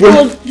 Oh, Igwe.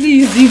 God,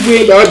 please,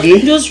 Igwe.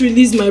 Daddy. Just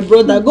release my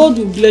brother. God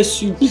will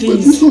bless you,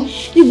 please.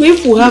 Igwe,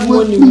 if we have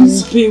money, we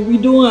will pay. We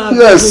don't have.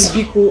 Yes.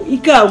 Igwe Biko.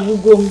 Ika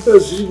Abugo.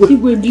 Yes, Igwe.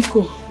 Igwe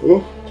Biko.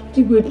 Oh.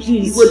 Igwe,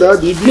 please. Igwe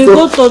Daddy, Biko. May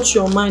God touch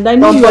your mind. I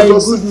know you are a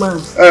good man.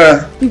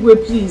 Igwe,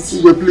 please.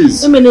 Igwe,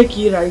 please. Emene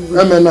Kira, Igwe.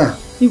 Emena.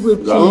 Igwe,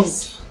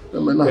 please.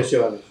 Emena.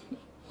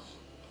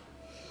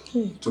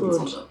 Hey,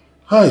 God.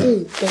 Hi.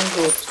 Hey, thank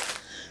God.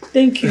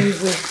 Thank you,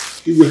 Igwe.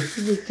 Igwe.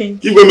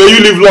 Thank you. Igwe, may you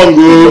live long, oh.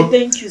 Igwe,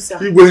 thank you, sir.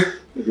 Igwe.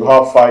 You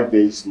have 5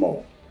 days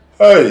more.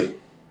 Hey.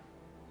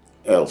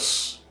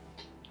 Else,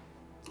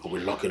 we'll be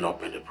locking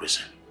up in the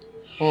prison.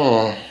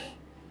 Oh.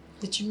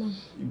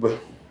 Igwe,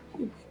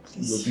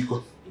 please.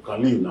 Igwe, you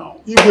can leave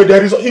now.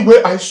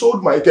 Igwe, I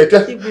sold my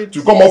keke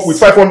to come up with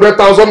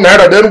 500,000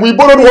 naira. Then we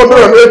borrowed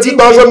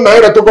 180,000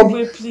 naira to come.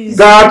 Igwe, please.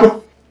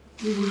 God.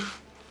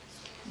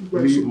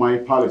 Leave my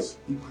palace.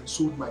 I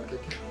sold my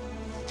keke.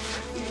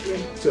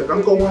 So I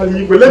can't come and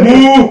leave. Let me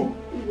move.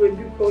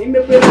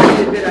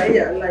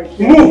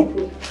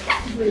 Move.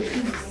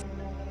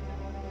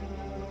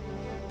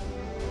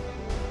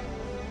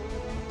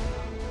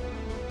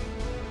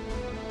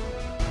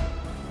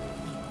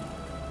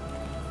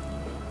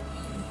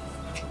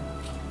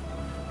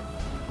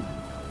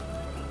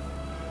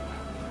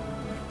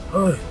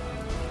 Hi.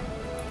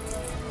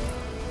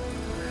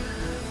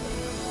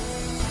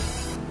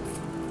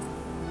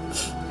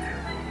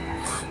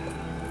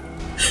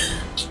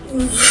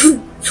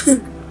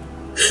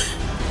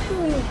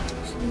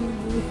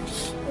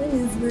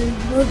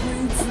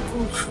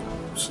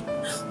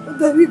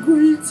 What are we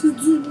going to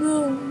do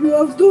now? You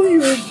have done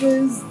your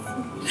best.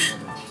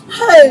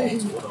 Hey!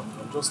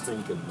 I'm just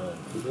thinking now.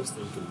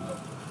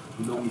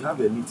 You know, we have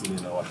a meeting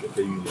in our keke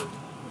union.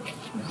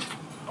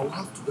 I will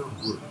have to go and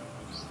borrow.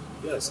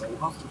 Yes, I will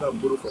have to go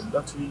and borrow from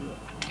that union.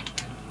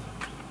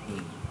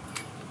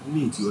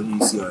 Need you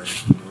only see,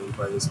 if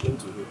I explain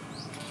to him,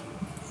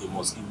 he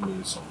must give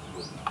me some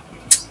loan.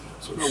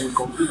 So that we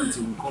complete it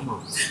and we come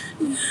out.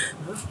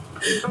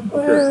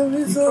 Why are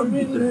we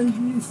suffering like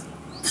this?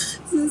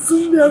 Why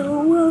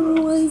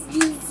is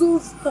this so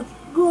far?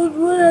 God,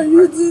 why are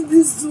you doing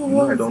this to us?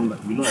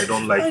 You know I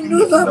don't like I you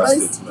know that my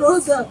statement.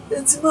 brother,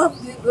 it's not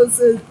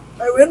innocent.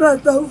 I went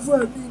out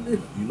for a minute.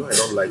 You know I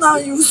don't like Now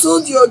you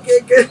sold your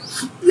cake.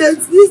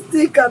 Yes, this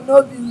thing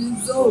cannot be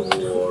resolved.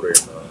 Don't worry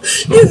now.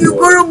 If you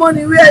borrow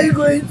money, where are you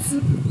going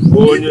to?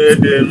 Onye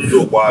dey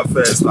ndụ kwa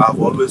first.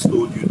 I've always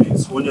told you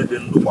this. Onye dey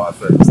ndụ kwa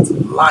first.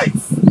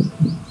 Life.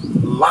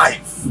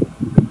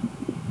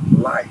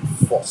 Life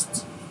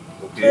first.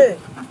 Okay?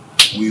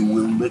 Hey. We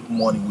will make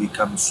money. We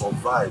can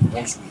survive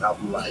once we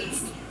have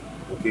life.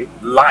 Okay?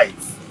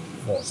 Life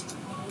first.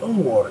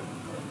 Don't worry.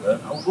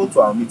 I'll go to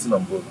our meeting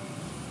and go.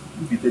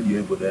 If you tell the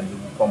ego, then he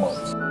will come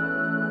out.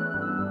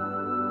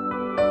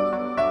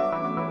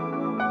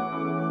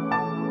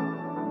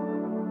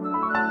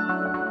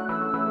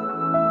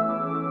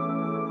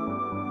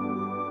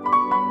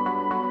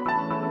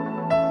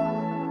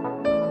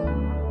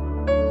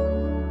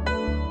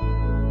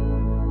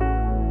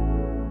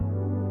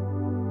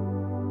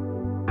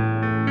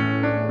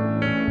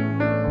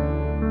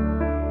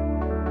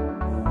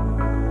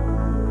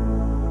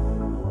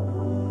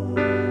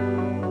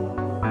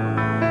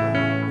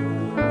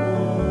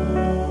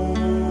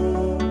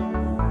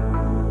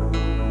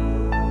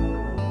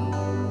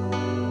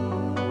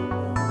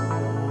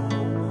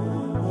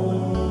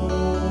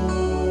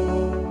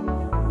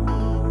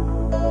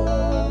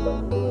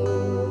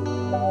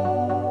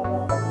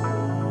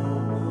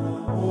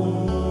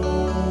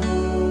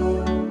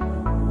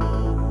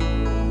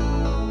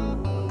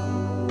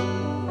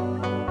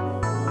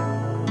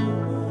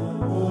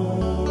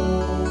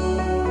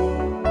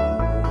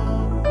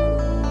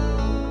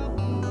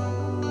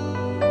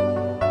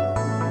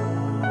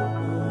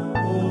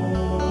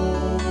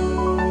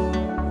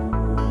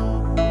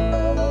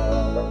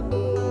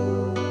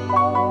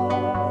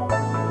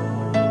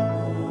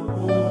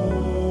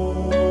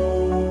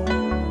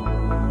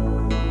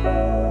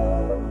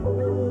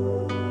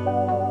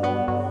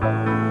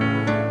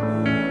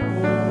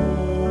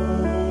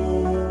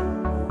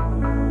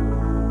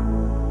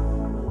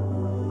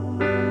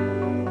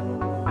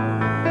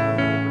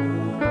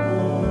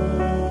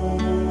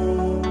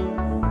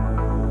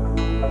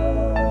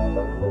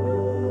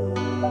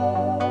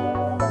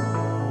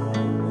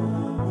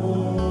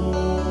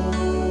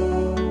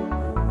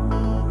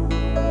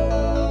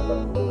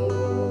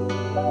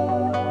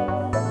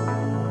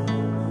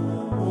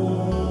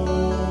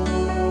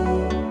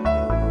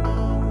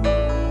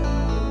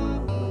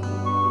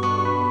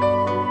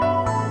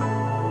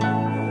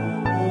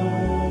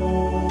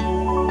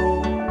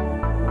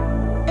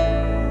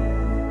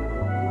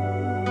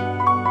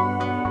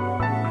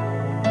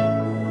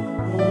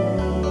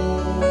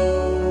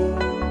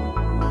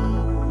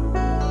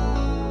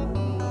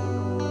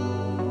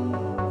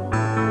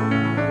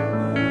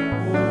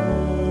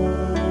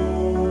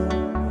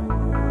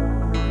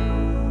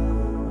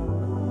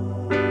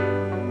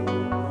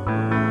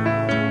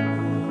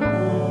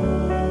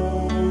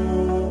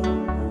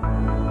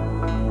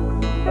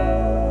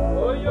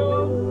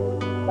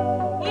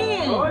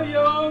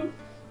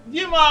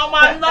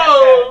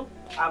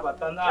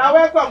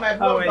 Welcome, my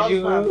How are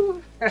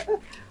you?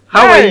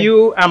 How are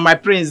you and my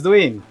prince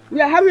doing?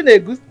 We are having a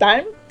good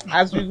time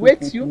as we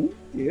wait you.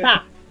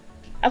 Yeah.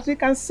 As you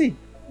can see.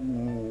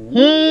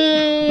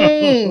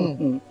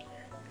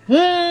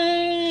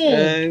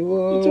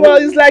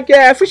 It's like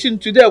fishing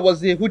today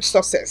was a huge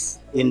success.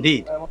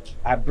 Indeed.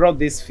 I brought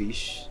this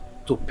fish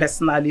to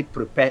personally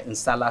prepare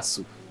insala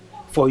soup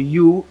for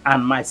you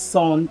and my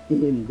son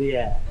in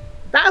there.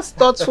 That's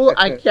thoughtful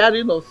and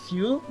caring of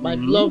you, my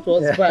beloved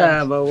husband.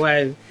 Yeah, but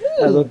wife,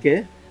 that's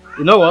okay.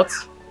 You know what?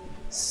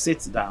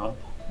 Sit down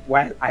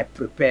while I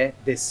prepare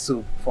this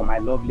soup for my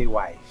lovely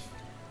wife.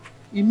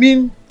 You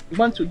mean you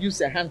want to use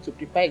your hand to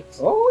prepare it?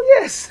 Oh,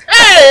 yes.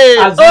 Hey!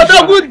 As Oh,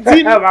 usual. no good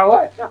deal. My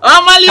wife.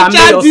 Amali Come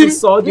here, Chadim.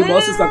 also, the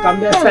bosses are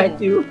coming.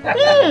 Thank you.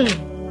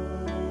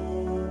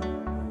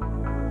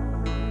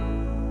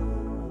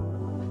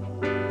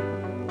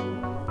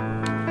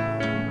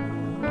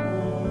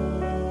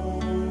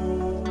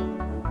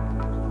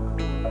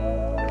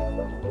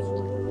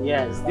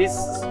 Yes,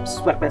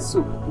 this pepper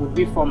soup will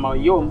be for my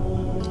young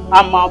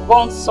and my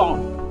born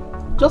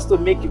son, just to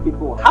make you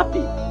people happy.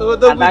 Oh,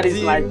 and that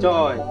is my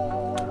joy.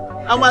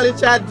 Amali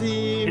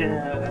Chadim.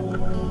 Yeah.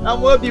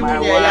 I'm Obi My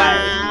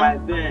wife, my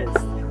best.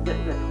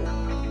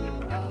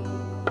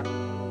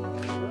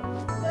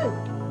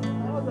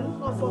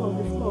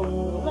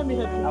 Let me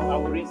help you. I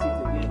will rinse it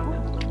again.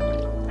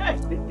 Hey,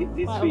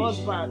 this my fish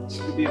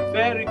husband will be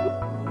very good.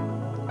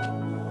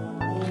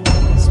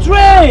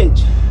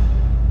 Strange!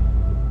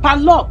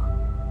 Padlock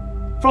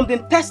from the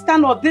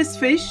intestine of this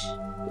fish.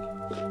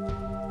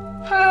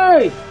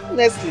 Hey!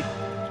 Honestly,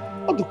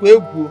 what the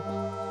egwu?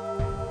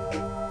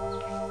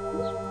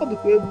 What the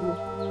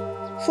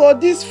egwu? For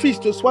this fish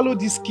to swallow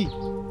this key,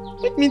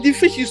 it means the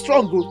fish is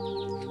strong.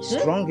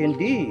 Strong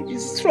indeed.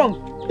 It's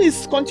strong.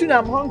 Please continue,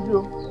 I'm hungry.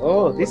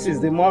 Oh, this is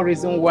the more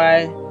reason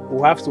why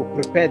we have to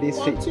prepare this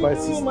fish,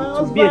 because it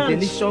will be a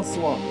delicious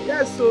one.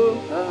 Yes, so.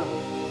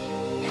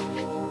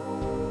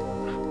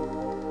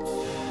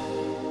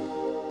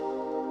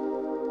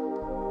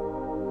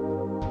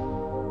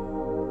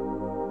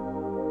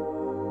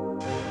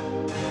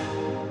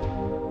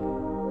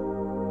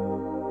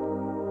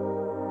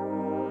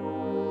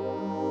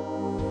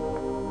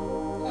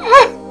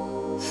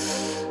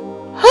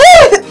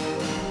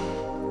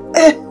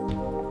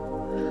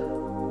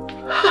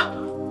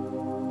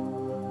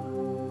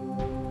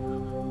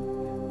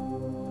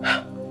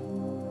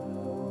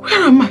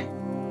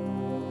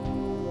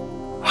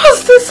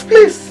 this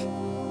place?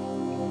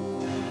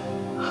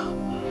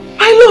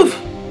 My love!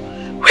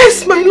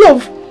 Where's my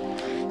love?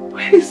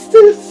 Where is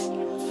this?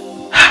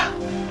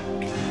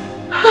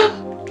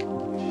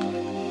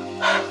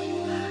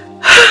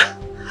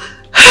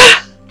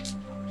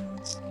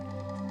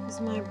 It's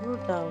my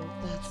brother.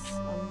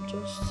 I'm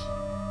just...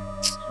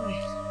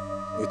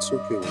 It's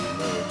okay, we know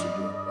what to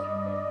do.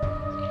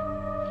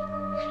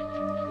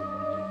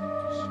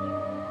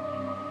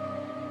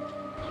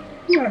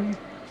 Who are you?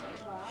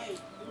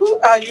 Who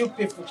are you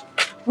people?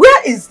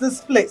 Where is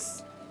this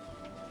place?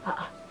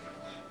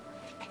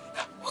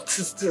 What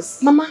is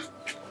this? Mama,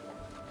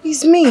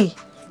 it's me,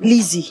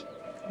 Lizzie.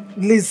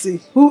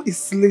 Lizzie? Who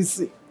is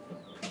Lizzie?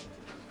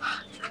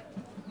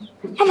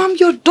 Mama, I'm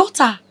your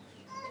daughter.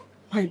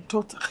 My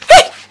daughter?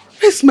 Hey!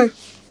 Where's my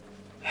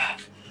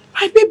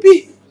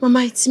baby?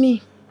 Mama, it's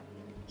me.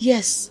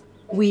 Yes,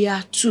 we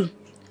are two.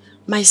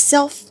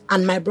 Myself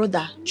and my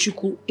brother,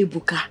 Chuku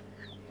Ebuka.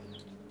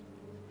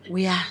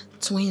 We are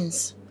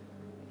twins.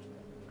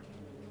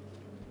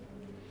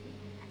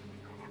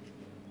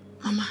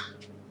 Mama.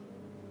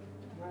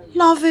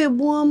 Love a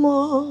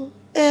buamo,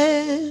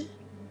 eh.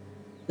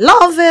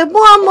 Love a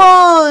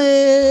buamo,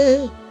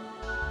 eh.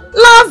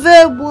 Love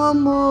a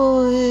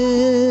buamo,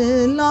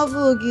 eh. Love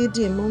a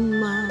gidi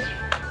mama.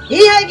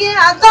 Iyegi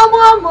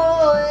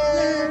atobuamo,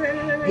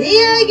 eh.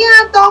 Iyegi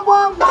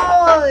atobuamo,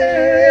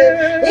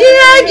 eh.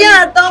 Iyegi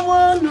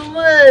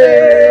atobuamo,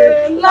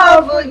 eh.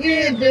 Love a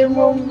gidi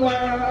mama,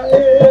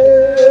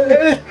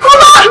 eh.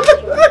 Mama!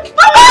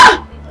 Mama!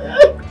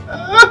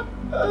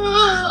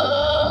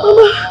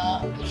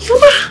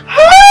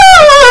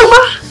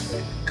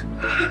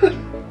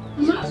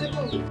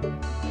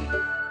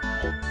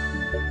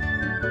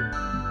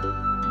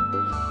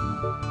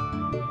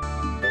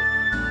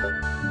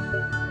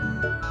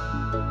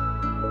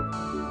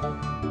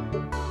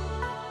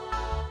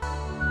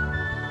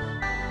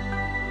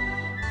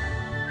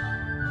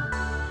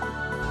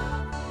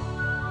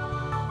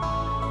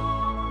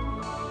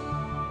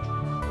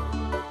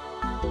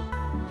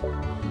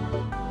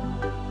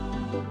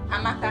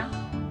 Amaka.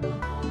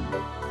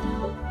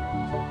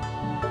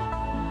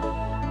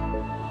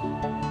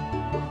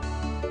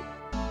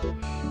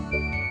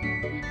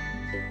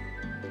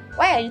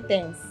 Why are you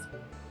tense?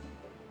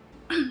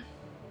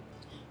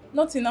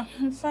 Nothing,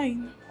 I'm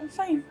fine. I'm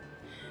fine.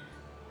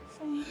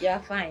 You're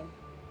fine.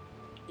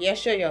 You're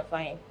sure you're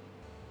fine?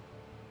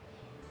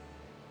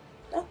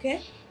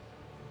 Okay.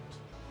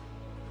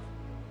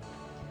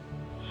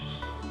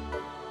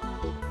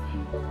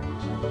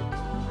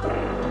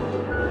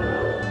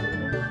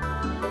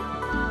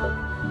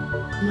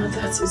 Now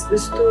that is the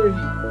story.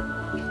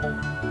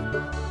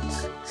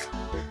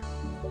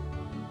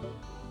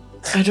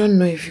 I don't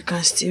know if you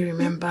can still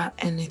remember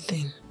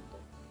anything.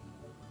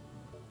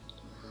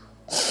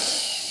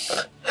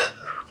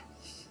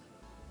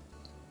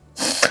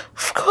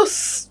 Of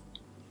course.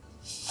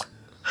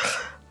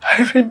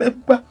 I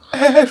remember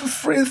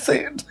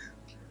everything.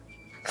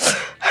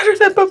 I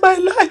remember my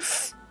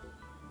life.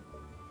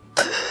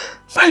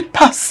 My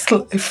past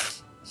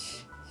life.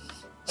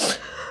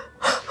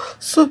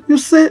 So you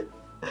say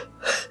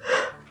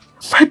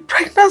my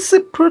pregnancy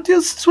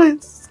produced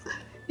twins?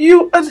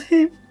 You and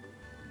him?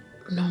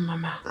 No,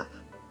 Mama.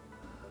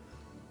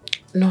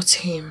 Not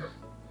him.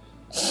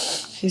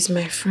 He's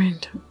my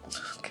friend.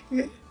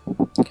 Okay.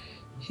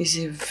 He's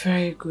a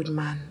very good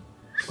man,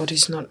 but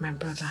he's not my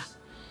brother.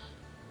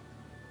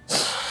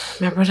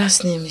 My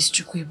brother's name is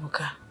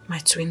Chukwuebuka, my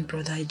twin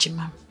brother,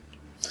 Ejimam.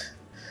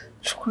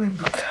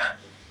 Chukwuebuka?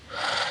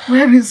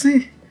 Where is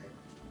he?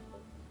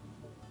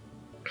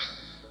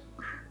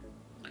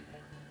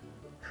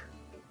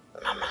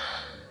 Mama.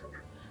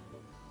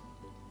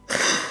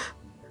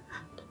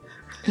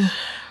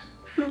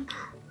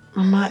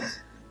 Mama,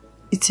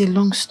 it's a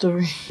long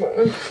story.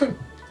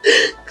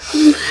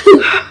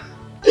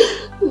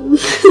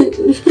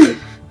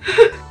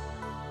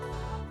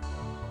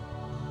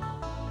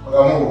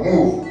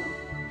 Move.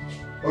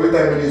 Only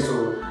time it is so.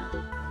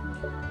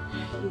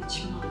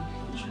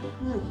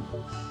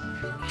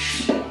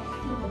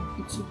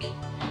 It's okay.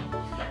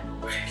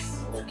 It's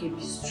okay,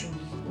 be strong.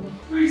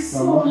 My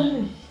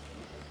son.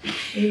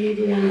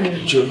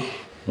 Joe.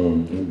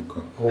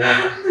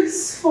 My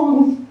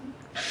son.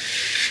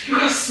 You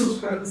are so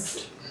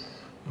handsome.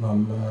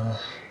 Mama.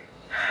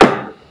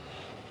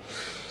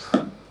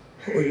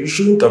 Oh, you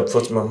shouldn't have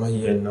brought Mama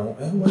here now.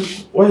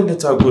 Why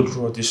let her go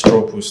through all these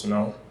troubles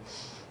now?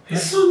 My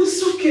son,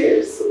 it's okay.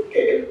 It's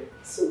okay.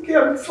 It's okay.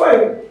 I'm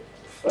fine.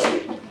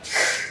 Fine.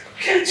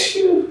 Can't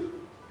you?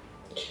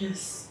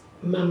 Yes,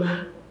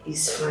 Mama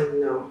is fine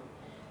now.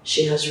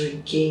 She has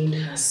regained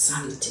her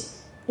sanity.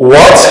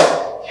 What?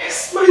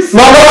 Yes, my son.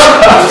 Mama,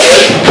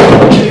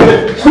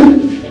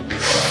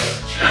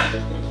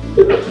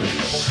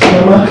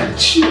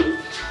 can't you?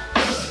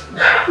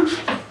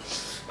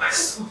 My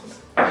son,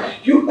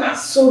 you are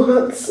so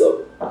handsome.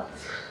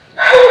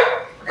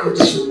 God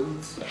is so good.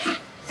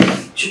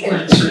 You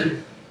are too.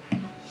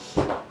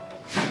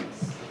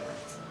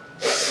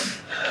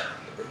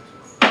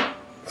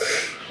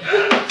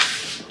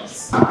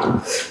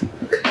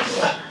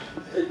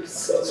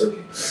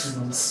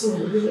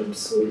 I'm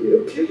sorry,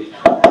 okay?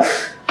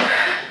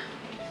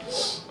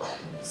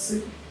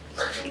 See,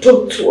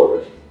 don't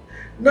worry.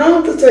 Now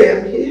that I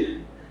am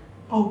here,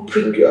 I'll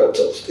bring you out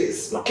of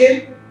this,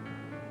 okay?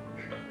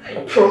 I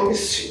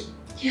promise you.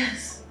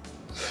 Yes.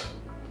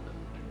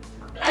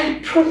 I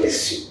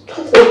promise you.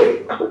 Don't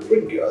worry, I'll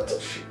bring you out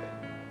of here.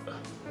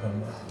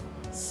 Mama.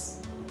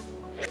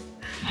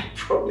 I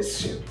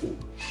promise you.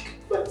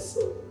 My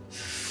son.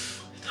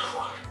 Don't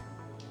worry.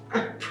 I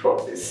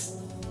promise.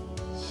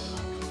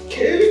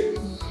 Okay? My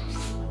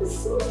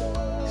son.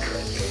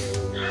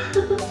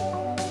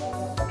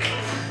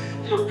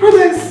 Your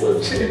brother is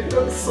such a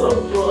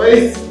handsome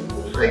boy. Oh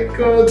my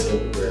God.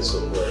 You're so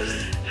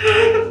blessed.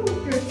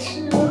 Look at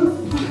you.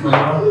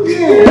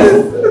 Yes.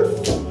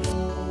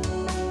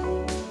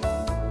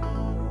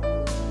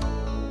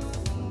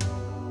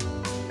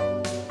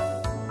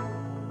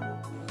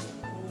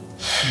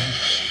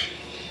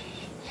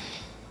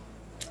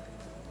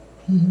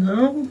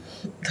 Now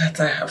that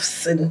I have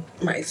seen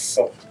my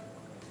son,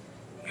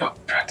 your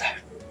brother,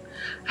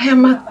 I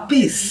am at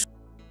peace.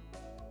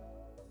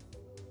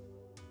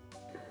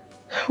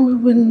 We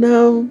will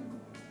now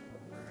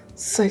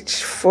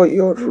search for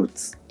your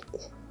roots.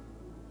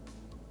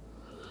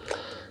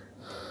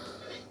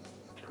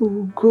 We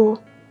will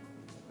go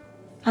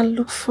and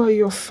look for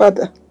your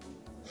father,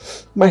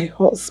 my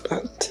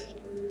husband.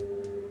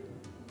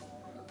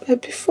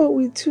 But before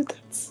we do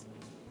that,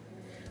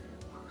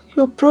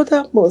 your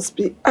brother must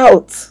be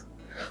out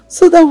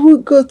so that we'll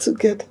go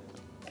together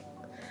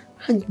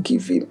and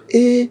give him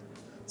a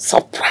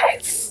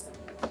surprise.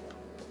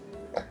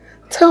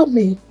 Tell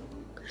me,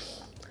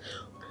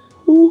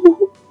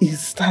 who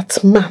is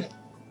that man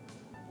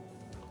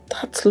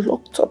that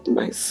locked up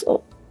my son?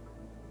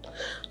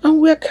 And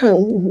where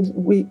can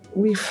we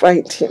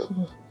find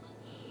him?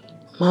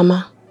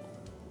 Mama,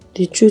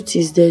 the truth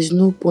is there's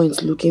no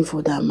point looking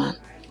for that man.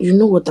 You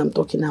know what I'm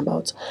talking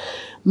about.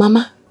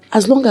 Mama,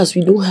 as long as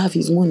we don't have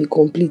his money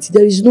complete,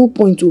 there is no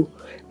point. Oh,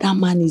 that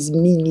man is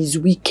mean, he's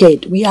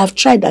wicked. We have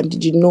tried and it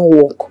did not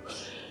work.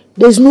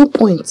 There's no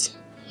point.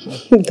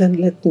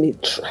 Then let me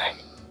try.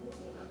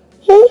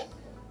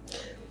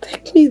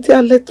 Take me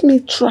there, let me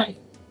try.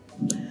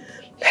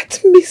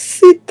 Let me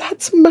see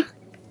that man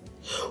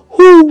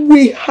who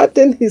will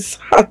harden his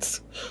heart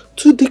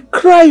to the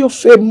cry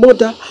of a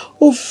mother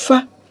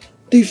over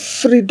the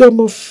freedom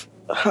of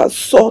her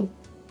son.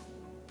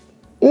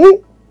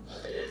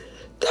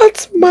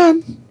 That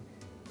man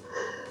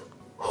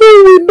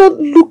who will not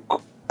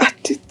look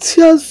at the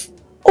tears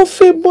of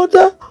a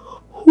mother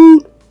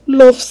who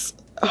loves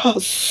her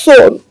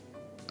son.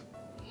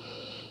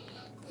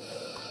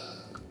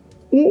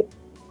 Even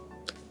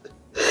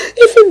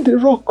the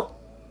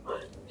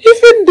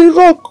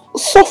rock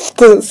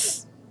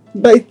softens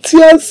by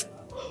tears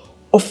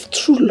of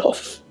true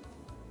love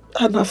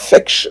and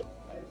affection.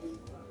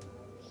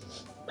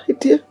 My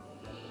dear,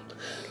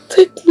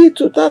 take me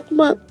to that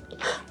man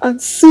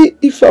and see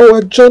if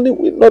our journey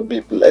will not be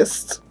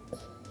blessed.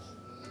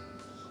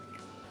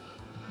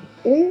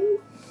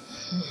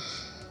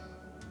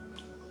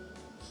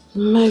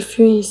 Ma, if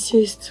you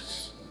insist.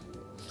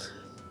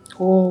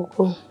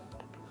 Go.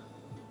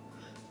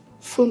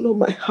 Follow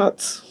my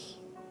heart.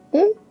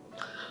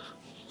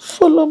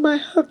 Follow my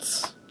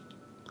heart.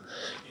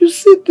 You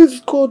see this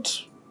God,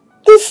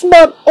 this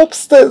man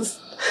upstairs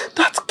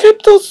that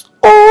kept us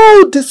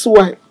all this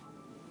while.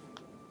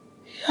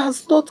 He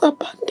has not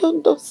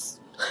abandoned us.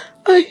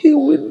 And he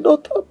will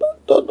not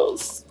abandon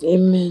us.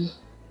 Amen.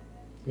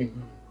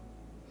 Amen.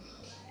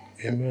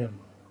 Amen.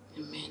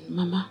 Amen.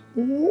 Mama,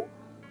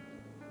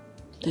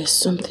 there's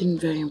something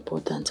very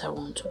important I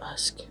want to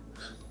ask you.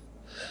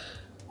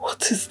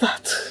 What is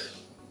that?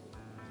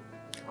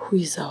 Who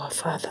is our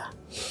father?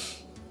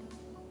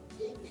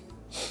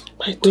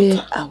 My daughter.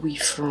 Where are we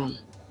from?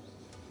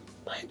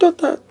 My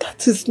daughter,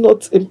 that is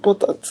not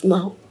important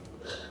now.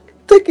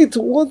 Take it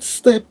one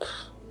step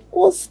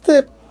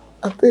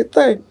at a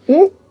time.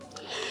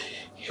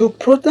 Your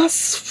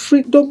brother's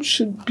freedom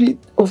should be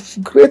of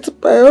great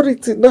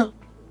priority now.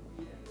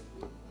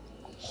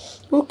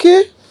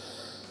 Okay?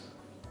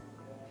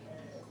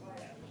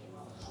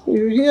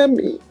 You hear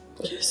me?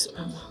 Yes,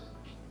 Mama.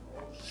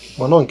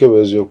 Mano, nke bụ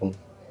eziokwu?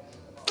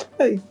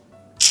 Hey.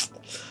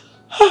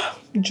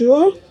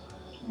 Joe?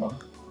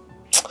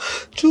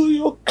 Joe,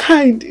 your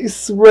kind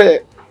is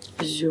rare.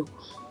 Joe.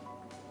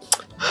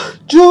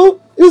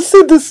 Joe, you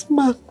see this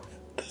man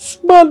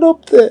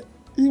up there,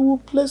 he will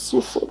bless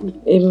you for me.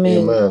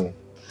 Amen. Amen.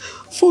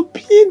 For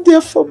being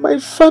there for my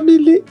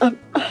family and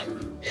I,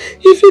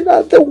 even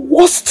at the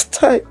worst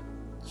time.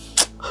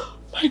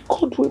 My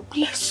God will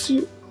bless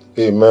you.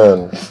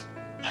 Amen.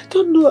 I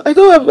don't know, I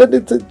don't have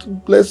anything to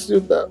bless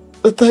you now,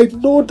 but I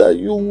know that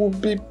you will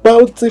be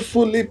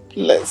bountifully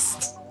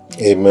blessed.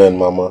 Amen,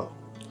 Mama.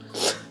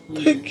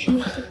 Thank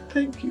you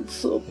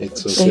so much.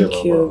 It's okay,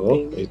 Thank you, Mama.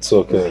 baby. It's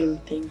okay.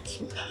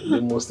 Thank you.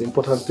 The most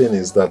important thing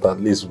is that at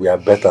least we are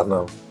better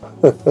now.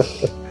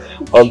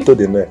 On to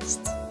the next.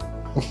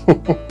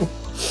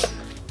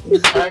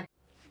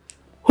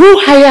 Who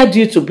hired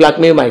you to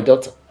blackmail my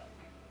daughter?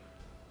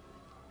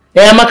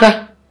 Hey,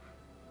 Amaka,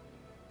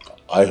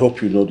 I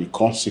hope you know the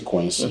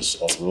consequences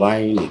of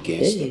lying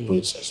against the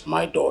princess,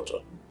 my daughter.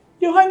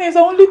 Your Highness,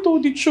 I only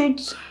told the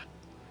truth.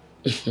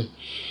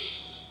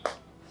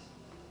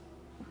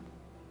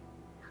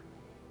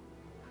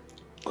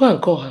 Go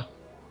and call her.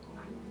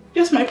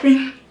 Yes, my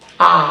queen.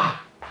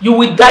 Ah, you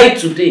will die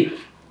today.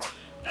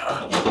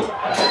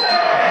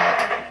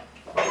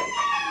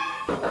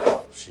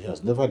 She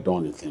has never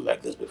done anything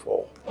like this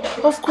before.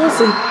 Of course,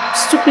 a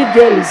stupid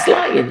girl is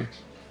lying.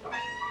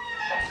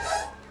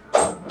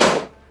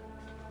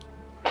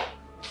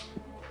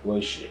 Where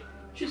is she?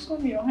 She's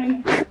with me, Your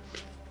Highness.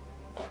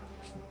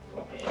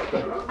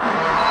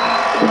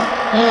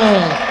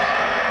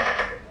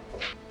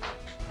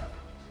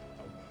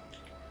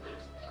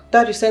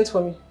 Dad, you sent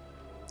for me.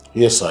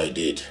 Yes, I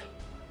did.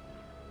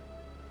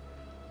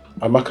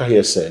 Amaka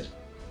here said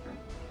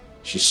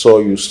she saw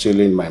you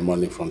stealing my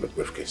money from the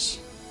briefcase.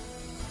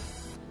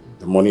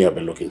 The money I've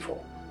been looking for.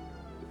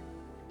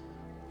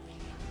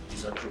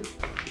 Is that true?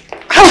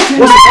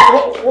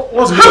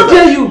 How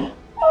dare you?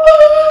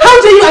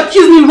 How dare you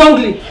accuse me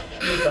wrongly?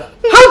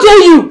 How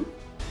dare you?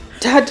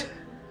 Dad,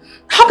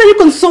 how can you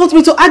consult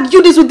me to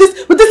argue this with this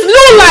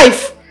low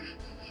life?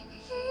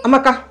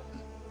 Amaka,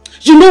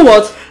 you know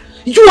what?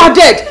 You are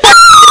dead. You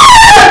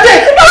are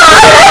dead.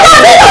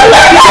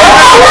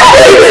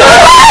 Leave her.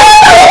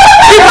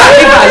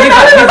 Are you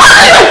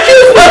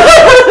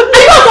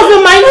out of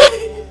your mind?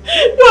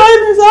 Your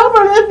Highness, I have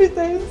an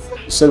evidence.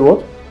 You said what?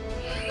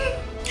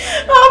 I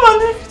have an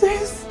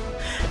evidence.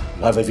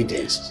 You have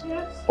evidence?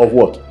 Yes. Of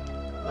what?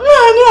 I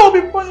know I'll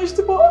be punished,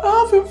 but I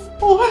have a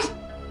phone.